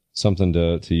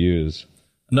to use.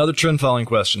 Another trend following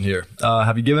question here.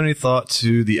 Have you given any thought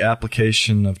to the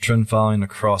application of trend following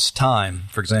across time?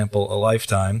 For example, a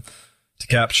lifetime, to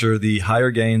capture the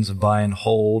higher gains of buy and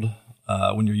hold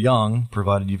when you're young,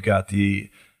 provided you've got the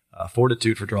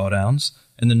fortitude for drawdowns,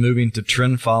 and then moving to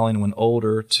trend following when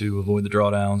older to avoid the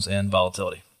drawdowns and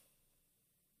volatility.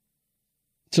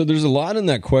 So there's a lot in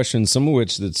that question, some of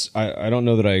which I don't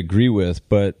know that I agree with,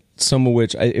 but some of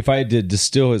which, if I did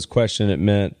distill his question, it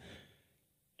meant,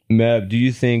 Meb, do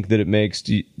you think that it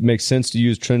makes sense to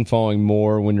use trend following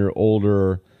more when you're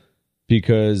older?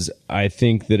 Because I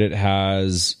think that it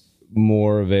has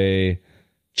more of a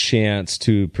chance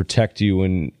to protect you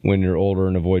when you're older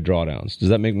and avoid drawdowns. Does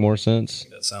that make more sense?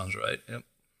 That sounds right. Yep.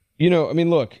 You know, I mean,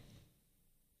 look,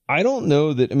 I don't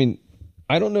know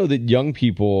that young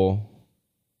people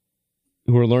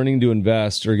who are learning to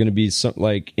invest are going to be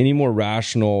like any more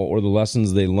rational, or the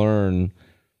lessons they learn.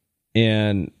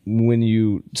 And when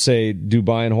you say do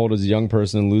buy and hold as a young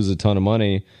person and lose a ton of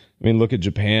money, I mean, look at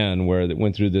Japan, where it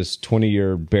went through this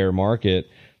 20-year bear market.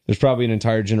 There's probably an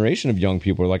entire generation of young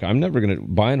people who are like, I'm never going to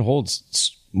buy and hold.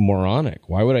 It's moronic.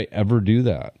 Why would I ever do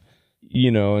that? You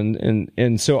know,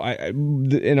 and so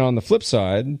and on the flip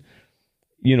side,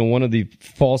 you know, one of the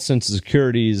false sense of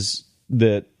securities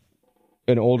that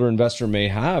an older investor may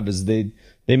have is they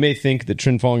may think that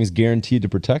trend following is guaranteed to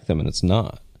protect them, and it's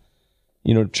not.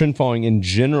 You know, trend following in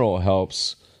general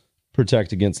helps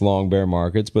protect against long bear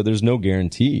markets, but there's no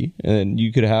guarantee. And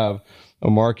you could have a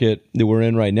market that we're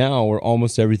in right now where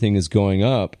almost everything is going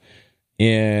up,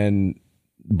 and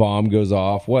bomb goes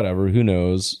off, whatever, who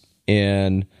knows,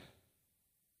 and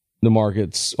the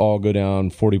markets all go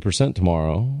down 40%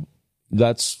 tomorrow.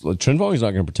 That's trend following is not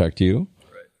going to protect you.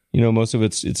 Right. You know, most of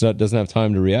it's not, doesn't have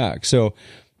time to react. So,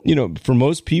 you know, for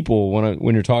most people,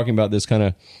 when you're talking about this kind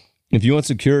of, if you want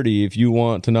security, if you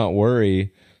want to not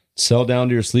worry, sell down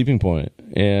to your sleeping point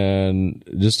and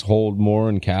just hold more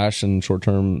in cash and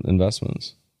short-term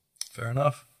investments. Fair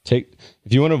enough. If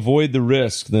you want to avoid the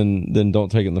risk, then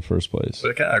don't take it in the first place.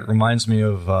 But it kind of reminds me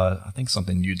of I think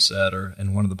something you'd said or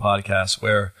in one of the podcasts,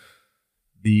 where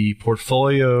the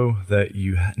portfolio that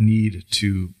you need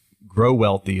to grow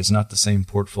wealthy is not the same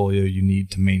portfolio you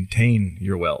need to maintain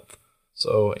your wealth.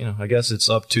 So, you know, I guess it's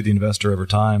up to the investor over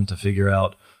time to figure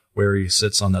out where he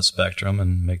sits on that spectrum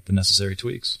and make the necessary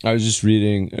tweaks. I was just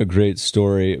reading a great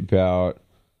story about,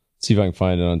 see if I can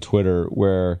find it on Twitter,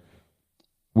 where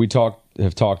we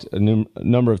have talked a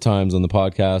number of times on the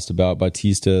podcast about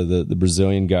Batista, the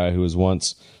Brazilian guy who was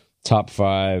once top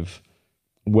 5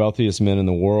 wealthiest men in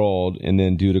the world, and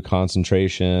then due to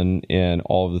concentration and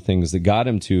all of the things that got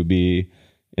him to be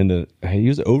he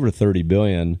was over 30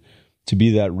 billion to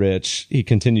be that rich. He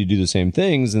continued to do the same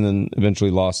things and then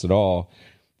eventually lost it all.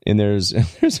 And there's a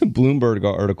Bloomberg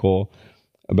article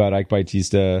about Ike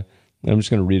Bautista. I'm just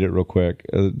going to read it real quick.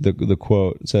 The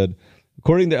quote said,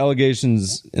 according to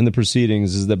allegations in the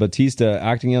proceedings, is that Bautista,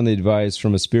 acting on the advice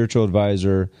from a spiritual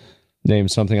advisor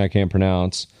named something I can't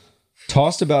pronounce,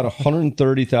 tossed about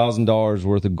 $130,000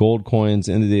 worth of gold coins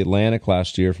into the Atlantic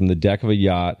last year from the deck of a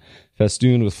yacht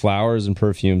festooned with flowers and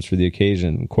perfumes for the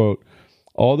occasion. Quote,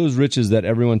 all those riches that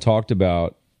everyone talked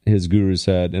about, his guru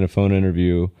said in a phone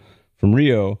interview from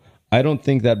Rio, I don't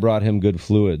think that brought him good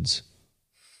fluids.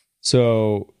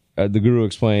 So the guru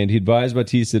explained, he advised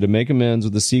Bautista to make amends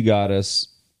with the sea goddess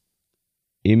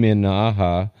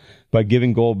Iminaha by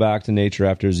giving gold back to nature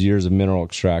after his years of mineral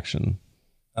extraction.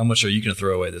 How much are you going to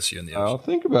throw away this year in the ocean? I'll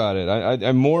think about it.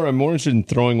 I'm more interested in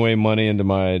throwing away money into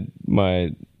my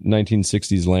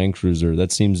 1960s Land Cruiser.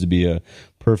 That seems to be a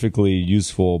perfectly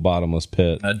useful bottomless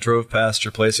pit. I drove past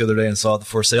your place the other day and saw the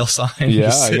for sale sign.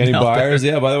 Yeah, any buyers?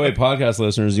 There. Yeah, by the way, podcast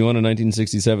listeners, you want a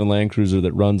 1967 Land Cruiser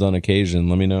that runs on occasion,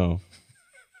 let me know.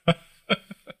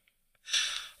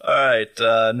 All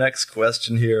right, next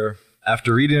question here.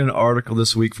 After reading an article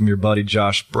this week from your buddy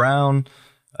Josh Brown,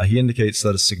 he indicates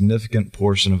that a significant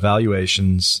portion of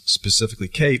valuations, specifically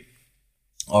CAPE,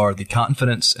 are the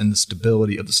confidence and the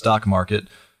stability of the stock market,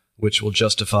 which will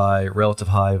justify relative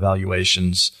high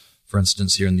valuations, for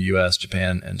instance, here in the U.S.,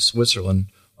 Japan, and Switzerland,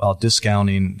 while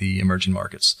discounting the emerging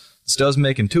markets. This does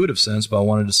make intuitive sense, but I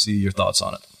wanted to see your thoughts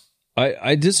on it.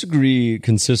 I disagree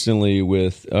consistently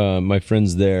with my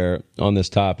friends there on this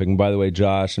topic. And by the way,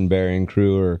 Josh and Barry and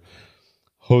crew are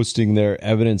hosting their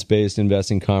evidence-based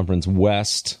investing conference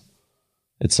West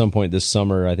at some point this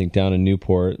summer, I think down in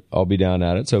Newport. I'll be down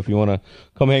at it. So if you want to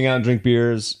come hang out and drink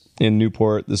beers in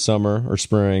Newport this summer or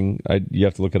spring, you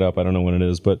have to look it up. I don't know when it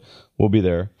is, but we'll be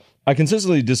there. I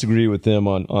consistently disagree with them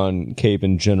on CAPE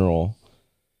in general.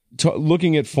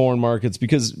 Looking at foreign markets,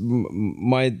 because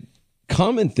my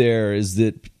comment there is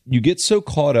that you get so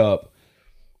caught up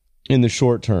in the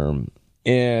short term.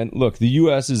 And look, the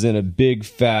U.S. is in a big,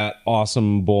 fat,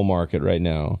 awesome bull market right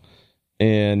now.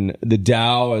 And the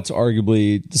Dow, it's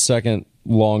arguably the second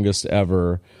longest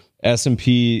ever.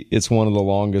 S&P, it's one of the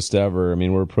longest ever. I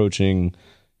mean, we're approaching,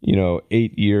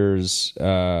 8 years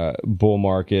bull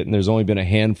market. And there's only been a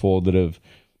handful that have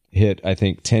hit, I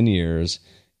think, 10 years.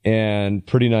 And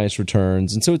pretty nice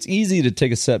returns. And so it's easy to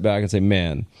take a step back and say,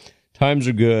 man, times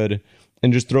are good,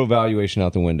 and just throw valuation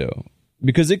out the window.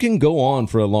 Because it can go on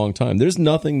for a long time. There's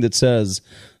nothing that says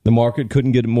the market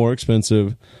couldn't get more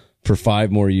expensive for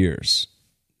 5 more years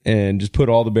and just put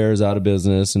all the bears out of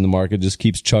business and the market just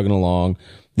keeps chugging along.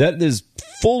 That is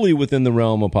fully within the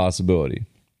realm of possibility.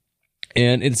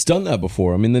 And it's done that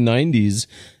before. I mean, in the 90s,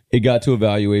 it got to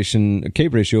a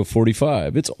CAPE ratio of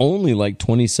 45. It's only like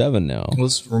 27 now. Well,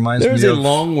 this reminds There's me a of,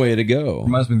 long way to go.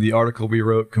 Reminds me of the article we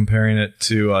wrote comparing it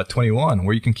to 21,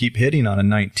 where you can keep hitting on a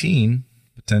 19,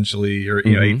 potentially, or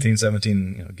 18,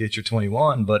 17, get your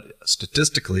 21, but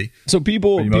statistically, so are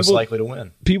you most likely to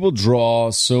win. People draw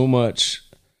so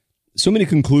many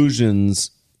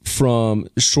conclusions from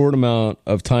a short amount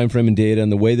of time frame and data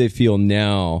and the way they feel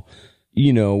now,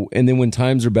 and then when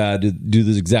times are bad, to do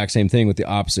this exact same thing with the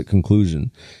opposite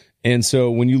conclusion. And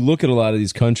so when you look at a lot of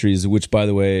these countries, which, by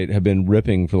the way, have been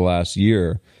ripping for the last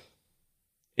year,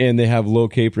 and they have low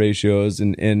CAPE ratios,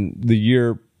 and the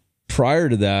year prior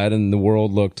to that, and the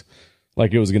world looked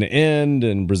like it was going to end,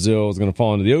 and Brazil was going to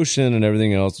fall into the ocean, and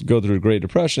everything else, go through a Great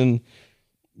Depression,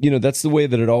 that's the way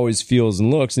that it always feels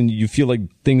and looks, and you feel like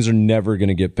things are never going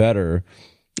to get better.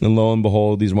 And lo and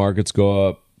behold, these markets go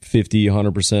up 50,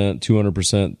 100%,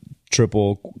 200%,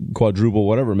 triple, quadruple,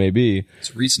 whatever it may be.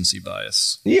 It's recency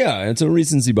bias. Yeah, it's a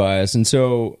recency bias. And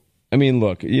so, I mean,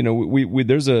 look, we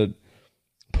there's a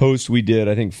post we did,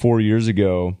 I think 4 years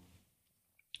ago,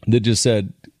 that just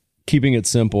said, keeping it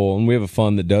simple, and we have a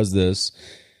fund that does this,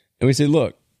 and we say,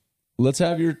 look, let's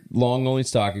have your long-only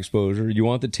stock exposure. You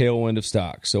want the tailwind of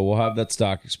stock, so we'll have that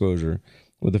stock exposure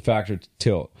with a factor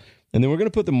tilt. And then we're going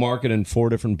to put the market in 4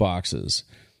 different boxes.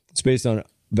 It's based on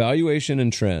valuation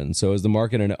and trend. So is the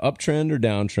market in an uptrend or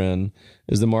downtrend?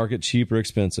 Is the market cheap or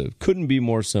expensive? Couldn't be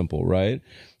more simple, right?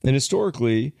 And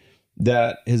historically,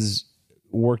 that has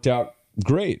worked out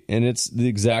great. And it's the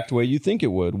exact way you think it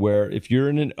would, where if you're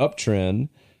in an uptrend,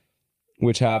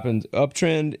 which happens,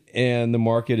 uptrend and the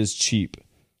market is cheap,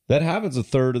 that happens a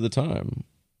third of the time.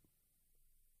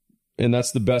 And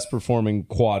that's the best performing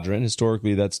quadrant.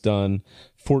 Historically, that's done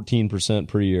 14%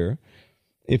 per year.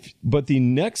 But the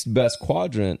next best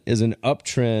quadrant is an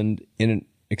uptrend in an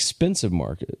expensive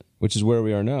market, which is where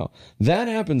we are now. That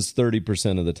happens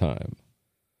 30% of the time.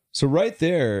 So right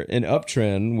there, an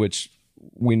uptrend, which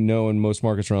we know in most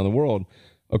markets around the world,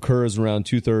 occurs around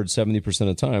 2/3, 70%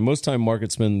 of the time. Most time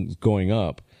market spend going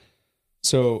up.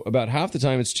 So about half the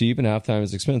time it's cheap and half the time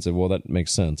it's expensive. Well, that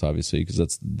makes sense, obviously, because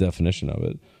that's the definition of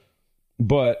it.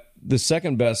 But the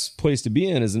second best place to be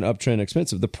in is an uptrend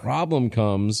expensive. The problem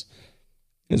comes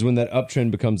is when that uptrend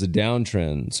becomes a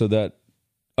downtrend. So that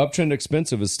uptrend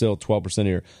expensive is still 12% a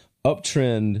year.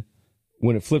 Uptrend,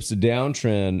 when it flips to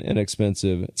downtrend and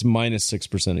expensive, it's minus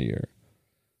 6% a year.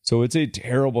 So it's a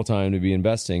terrible time to be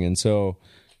investing. And so,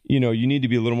 you need to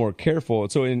be a little more careful.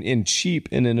 So in cheap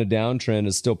and in a downtrend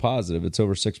is still positive. It's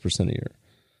over 6% a year.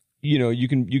 You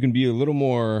can be a little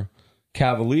more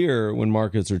cavalier when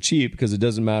markets are cheap because it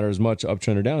doesn't matter as much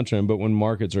uptrend or downtrend. But when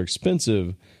markets are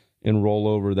expensive and roll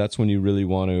over, that's when you really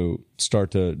want to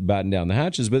start to batten down the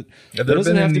hatches. But it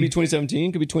doesn't have to be 2017.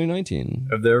 It could be 2019.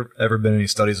 Have there ever been any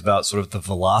studies about sort of the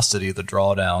velocity of the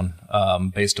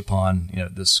drawdown based upon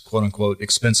this quote unquote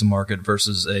expensive market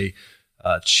versus a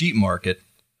cheap market?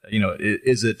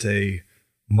 Is it a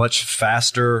much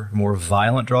faster, more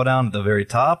violent drawdown at the very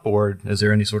top, or is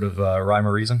there any sort of rhyme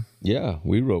or reason? Yeah,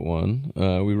 we wrote one.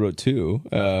 We wrote two,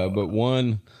 but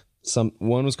one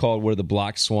was called "Where the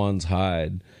Black Swans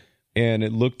Hide," and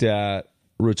it looked at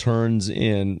returns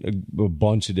in a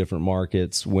bunch of different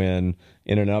markets when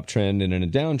in an uptrend and in a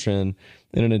downtrend.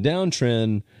 And in a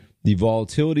downtrend, the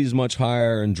volatility is much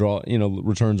higher and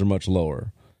returns are much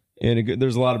lower. And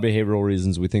there's a lot of behavioral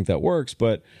reasons we think that works,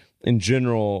 but in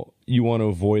general, you want to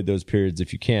avoid those periods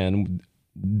if you can.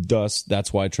 Thus,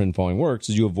 that's why trend following works,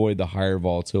 is you avoid the higher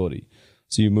volatility.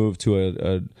 So you move to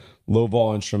a low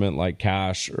vol instrument like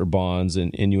cash or bonds,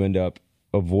 and you end up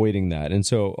avoiding that. And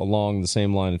so along the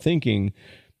same line of thinking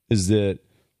is that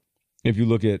if you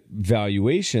look at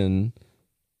valuation,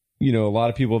 a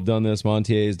lot of people have done this.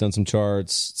 Montier has done some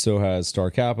charts, so has Star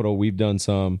Capital. We've done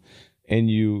some. And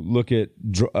you look at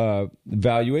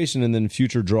valuation and then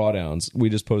future drawdowns. We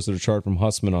just posted a chart from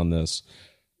Hussman on this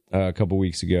a couple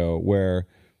weeks ago, where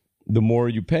the more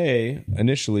you pay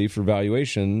initially for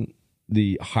valuation,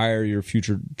 the higher your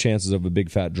future chances of a big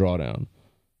fat drawdown.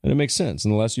 And it makes sense.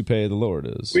 And the less you pay, the lower it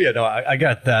is. Well, yeah, no, I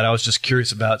got that. I was just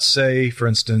curious about, say, for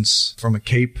instance, from a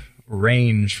CAPE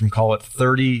range from, call it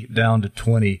 30 down to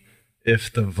 20,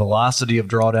 if the velocity of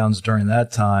drawdowns during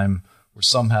that time or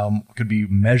somehow could be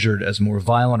measured as more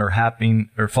violent or happening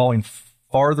or falling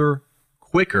farther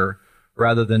quicker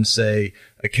rather than, say,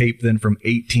 a CAPE then from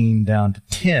 18 down to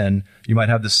 10, you might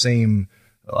have the same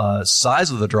size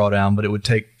of the drawdown, but it would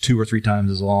take 2 or 3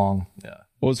 times as long. Yeah.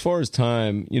 Well, as far as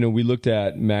time, we looked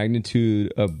at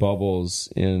magnitude of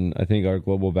bubbles in, I think, our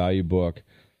global value book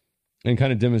and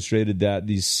kind of demonstrated that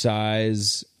the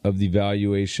size of the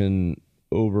valuation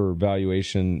over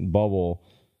valuation bubble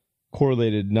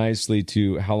correlated nicely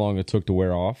to how long it took to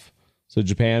wear off. So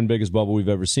Japan, biggest bubble we've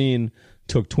ever seen,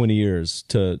 took 20 years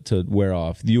to wear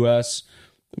off. The U.S.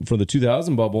 for the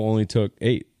 2000 bubble only took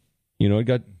 8.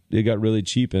 It got really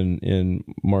cheap in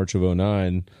March of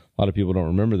 2009. A lot of people don't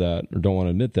remember that or don't want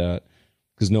to admit that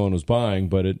because no one was buying.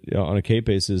 But on a CAPE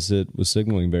basis, it was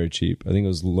signaling very cheap. I think it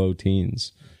was low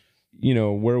teens.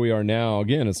 Where we are now,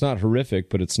 again, it's not horrific,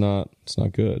 but it's not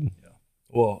good. Yeah.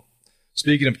 Well,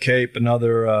 speaking of CAPE,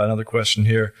 another question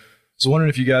here. So wondering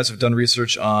if you guys have done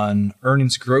research on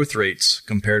earnings growth rates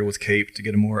compared with CAPE to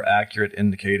get a more accurate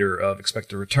indicator of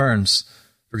expected returns.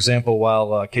 For example,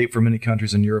 while CAPE for many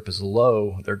countries in Europe is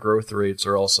low, their growth rates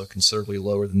are also considerably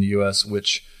lower than the U.S.,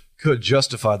 which could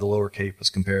justify the lower CAPE as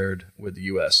compared with the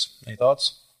U.S. Any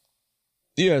thoughts?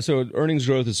 Yeah, so earnings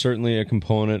growth is certainly a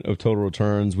component of total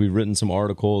returns. We've written some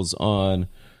articles on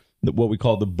what we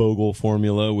call the Bogle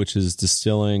formula, which is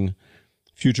distilling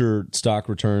future stock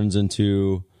returns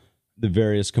into the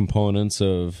various components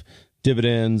of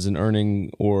dividends and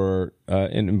earning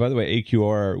and by the way,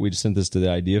 AQR, we just sent this to the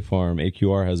Idea Farm.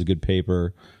 AQR has a good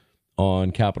paper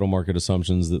on capital market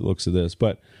assumptions that looks at this,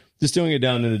 but distilling it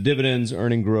down into dividends,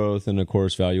 earning growth, and of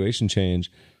course, valuation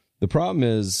change. The problem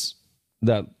is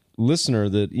that listener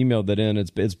that emailed that in,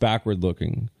 it's backward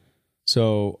looking.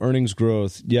 So earnings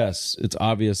growth, yes, it's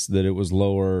obvious that it was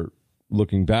lower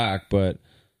looking back, but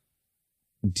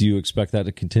do you expect that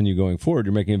to continue going forward?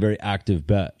 You're making a very active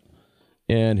bet.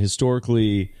 And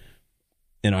historically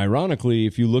and ironically,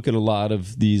 if you look at a lot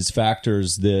of these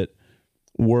factors that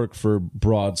work for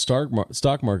broad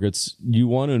stock markets, you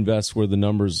want to invest where the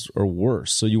numbers are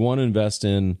worse. So you want to invest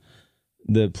in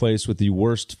the place with the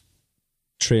worst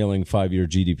trailing 5-year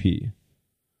GDP.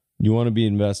 You want to be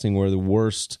investing where the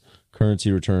worst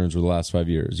currency returns were the last 5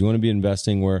 years. You want to be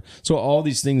investing where, so all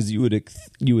these things that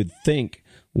you would think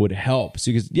would help.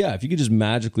 So if you could just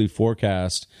magically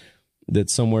forecast that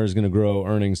somewhere is going to grow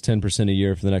earnings 10% a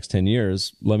year for the next 10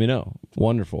 years, let me know.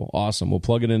 Wonderful. Awesome. We'll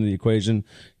plug it into the equation.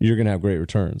 You're going to have great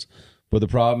returns. But the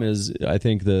problem is, I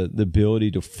think the ability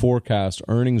to forecast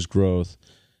earnings growth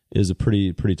is a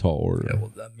pretty tall order. Yeah,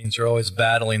 well, that means you're always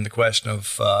battling the question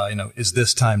of, is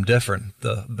this time different?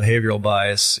 The behavioral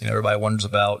bias, everybody wonders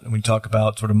about. And we talk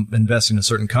about sort of investing in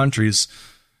certain countries.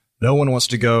 No one wants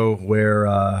to go where,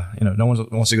 no one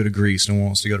wants to go to Greece. No one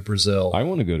wants to go to Brazil. I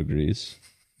want to go to Greece.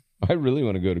 I really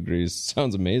want to go to Greece. It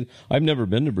sounds amazing. I've never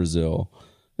been to Brazil.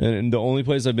 And the only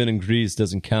place I've been in Greece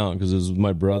doesn't count because it was with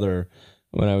my brother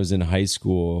when I was in high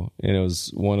school. And it was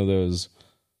one of those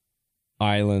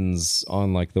islands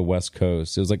on like the West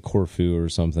Coast. It was like Corfu or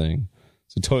something.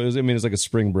 So it's like a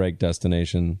spring break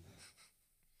destination.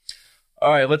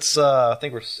 All right, I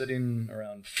think we're sitting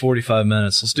around 45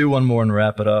 minutes. Let's do one more and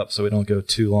wrap it up so we don't go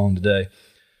too long today.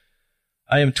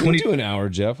 I am 20. Do an hour,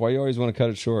 Jeff. Why do you always want to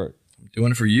cut it short? I'm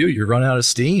doing it for you. You're running out of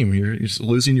steam. You're just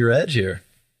losing your edge here.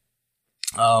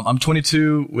 I'm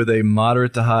 22 with a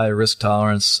moderate to high risk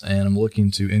tolerance, and I'm looking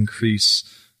to increase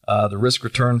the risk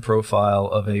return profile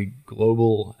of a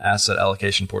global asset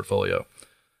allocation portfolio.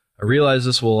 I realize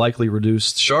this will likely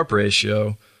reduce the Sharpe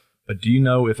ratio, but do you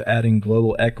know if adding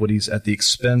global equities at the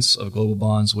expense of global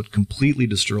bonds would completely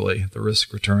destroy the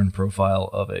risk return profile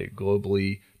of a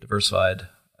globally diversified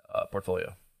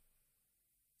portfolio?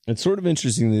 It's sort of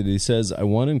interesting that he says, I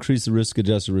want to increase the risk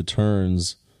adjusted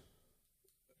returns,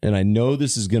 and I know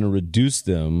this is going to reduce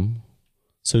them.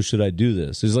 So should I do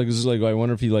this? It's like I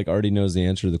wonder if he already knows the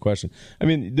answer to the question. I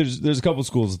mean, there's a couple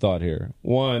schools of thought here.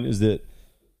 One is that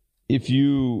if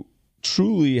you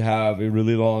truly have a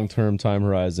really long-term time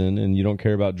horizon and you don't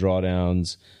care about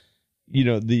drawdowns,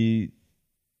 the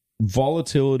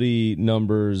volatility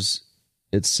numbers,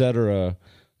 etc.,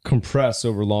 compress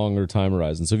over longer time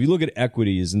horizons. So if you look at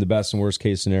equities in the best and worst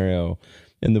case scenario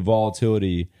and the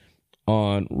volatility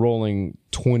on rolling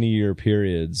 20-year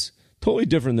periods, totally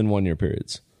different than 1-year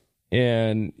periods.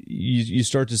 And you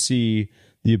start to see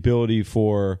the ability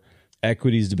for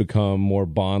equities to become more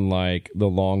bond-like the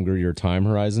longer your time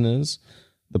horizon is.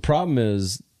 The problem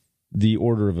is the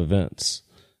order of events.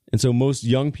 And so most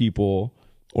young people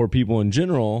or people in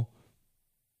general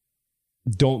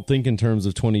don't think in terms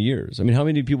of 20 years. I mean, how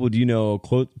many people do you know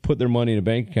put their money in a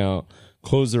bank account,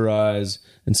 close their eyes,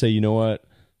 and say, you know what?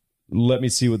 Let me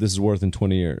see what this is worth in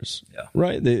 20 years. Yeah.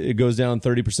 Right? It goes down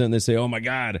 30%. And they say, oh my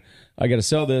God, I got to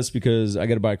sell this because I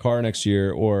got to buy a car next year.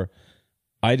 Or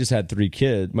I just had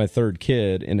my third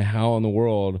kid, and how in the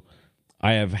world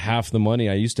I have half the money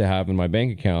I used to have in my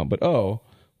bank account, but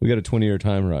we got a 20-year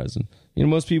time horizon.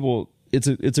 Most people, it's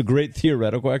a great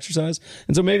theoretical exercise.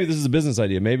 And so maybe this is a business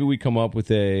idea. Maybe we come up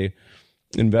with a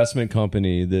investment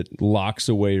company that locks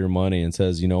away your money and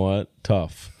says, you know what?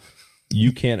 Tough.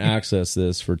 You can't access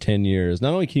this for 10 years.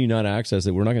 Not only can you not access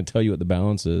it, we're not going to tell you what the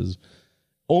balance is.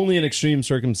 Only in extreme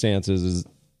circumstances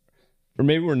or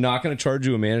maybe we're not going to charge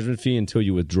you a management fee until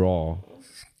you withdraw.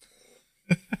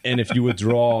 And if you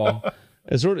withdraw,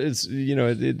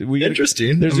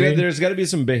 interesting. There's got to be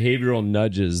some behavioral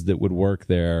nudges that would work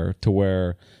there to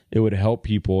where it would help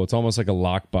people. It's almost like a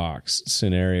lockbox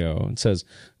scenario. It says,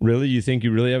 really, you think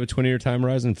you really have a 20-year time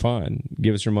horizon? Fine.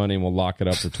 Give us your money and we'll lock it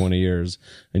up for 20 years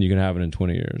and you can have it in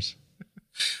 20 years.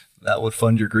 That would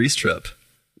fund your Greece trip.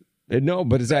 No,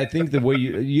 but I think the way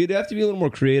you'd have to be a little more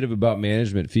creative about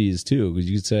management fees too, because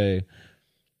you could say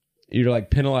you're like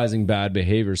penalizing bad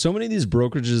behavior. So many of these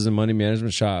brokerages and money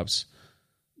management shops,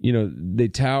 they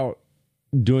tout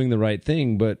doing the right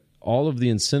thing, but all of the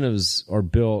incentives are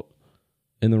built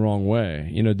in the wrong way.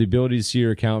 The ability to see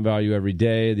your account value every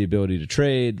day, the ability to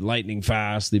trade lightning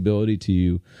fast, the ability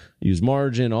to use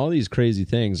margin, all these crazy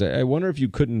things. I wonder if you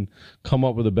couldn't come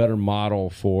up with a better model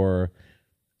for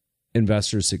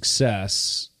investor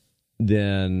success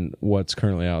than what's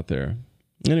currently out there.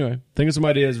 Anyway, think of some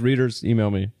ideas. Readers,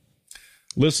 email me.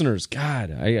 Listeners,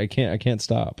 God, I can't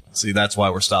stop. See, that's why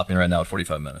we're stopping right now at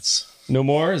 45 minutes. No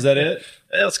more? Is that it?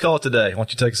 Yeah, let's call it today. Why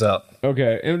don't you take us out?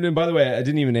 Okay. And by the way, I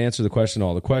didn't even answer the question at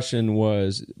all. The question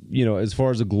was, as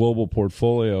far as a global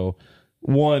portfolio,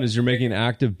 one is you're making an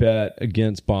active bet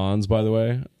against bonds, by the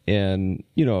way. And,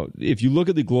 if you look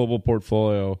at the global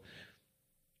portfolio,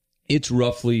 it's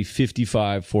roughly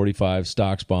 55-45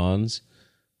 stocks, bonds.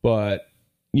 But,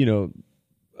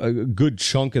 a good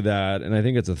chunk of that, and I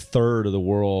think it's a third of the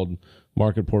world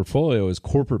market portfolio, is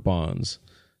corporate bonds.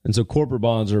 And so corporate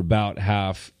bonds are about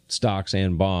half stocks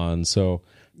and bonds. So,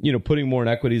 putting more in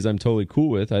equities, I'm totally cool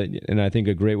with. And I think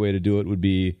a great way to do it would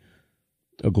be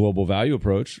a global value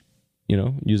approach,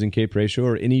 using CAPE ratio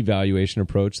or any valuation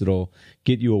approach that'll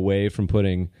get you away from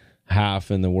putting half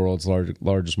in the world's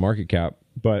largest market cap.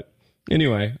 But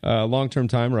anyway, long-term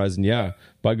time horizon, yeah.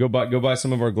 But go buy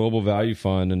some of our global value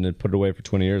fund and then put it away for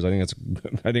 20 years. I think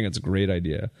it's a great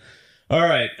idea. All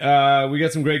right. We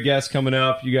got some great guests coming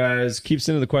up. You guys keep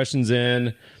sending the questions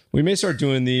in. We may start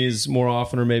doing these more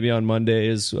often, or maybe on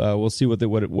Mondays. We'll see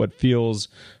what feels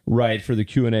right for the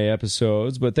Q&A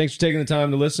episodes. But thanks for taking the time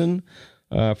to listen.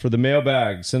 For the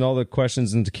mailbag, send all the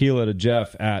questions and tequila to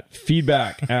Jeff at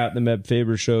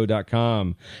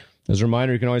feedback@themebfabershow.com. As a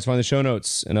reminder, you can always find the show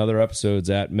notes and other episodes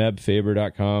at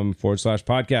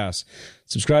mebfaber.com/podcast.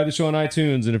 Subscribe to the show on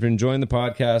iTunes, and if you're enjoying the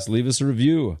podcast, leave us a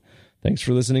review. Thanks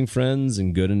for listening, friends,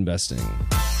 and good investing.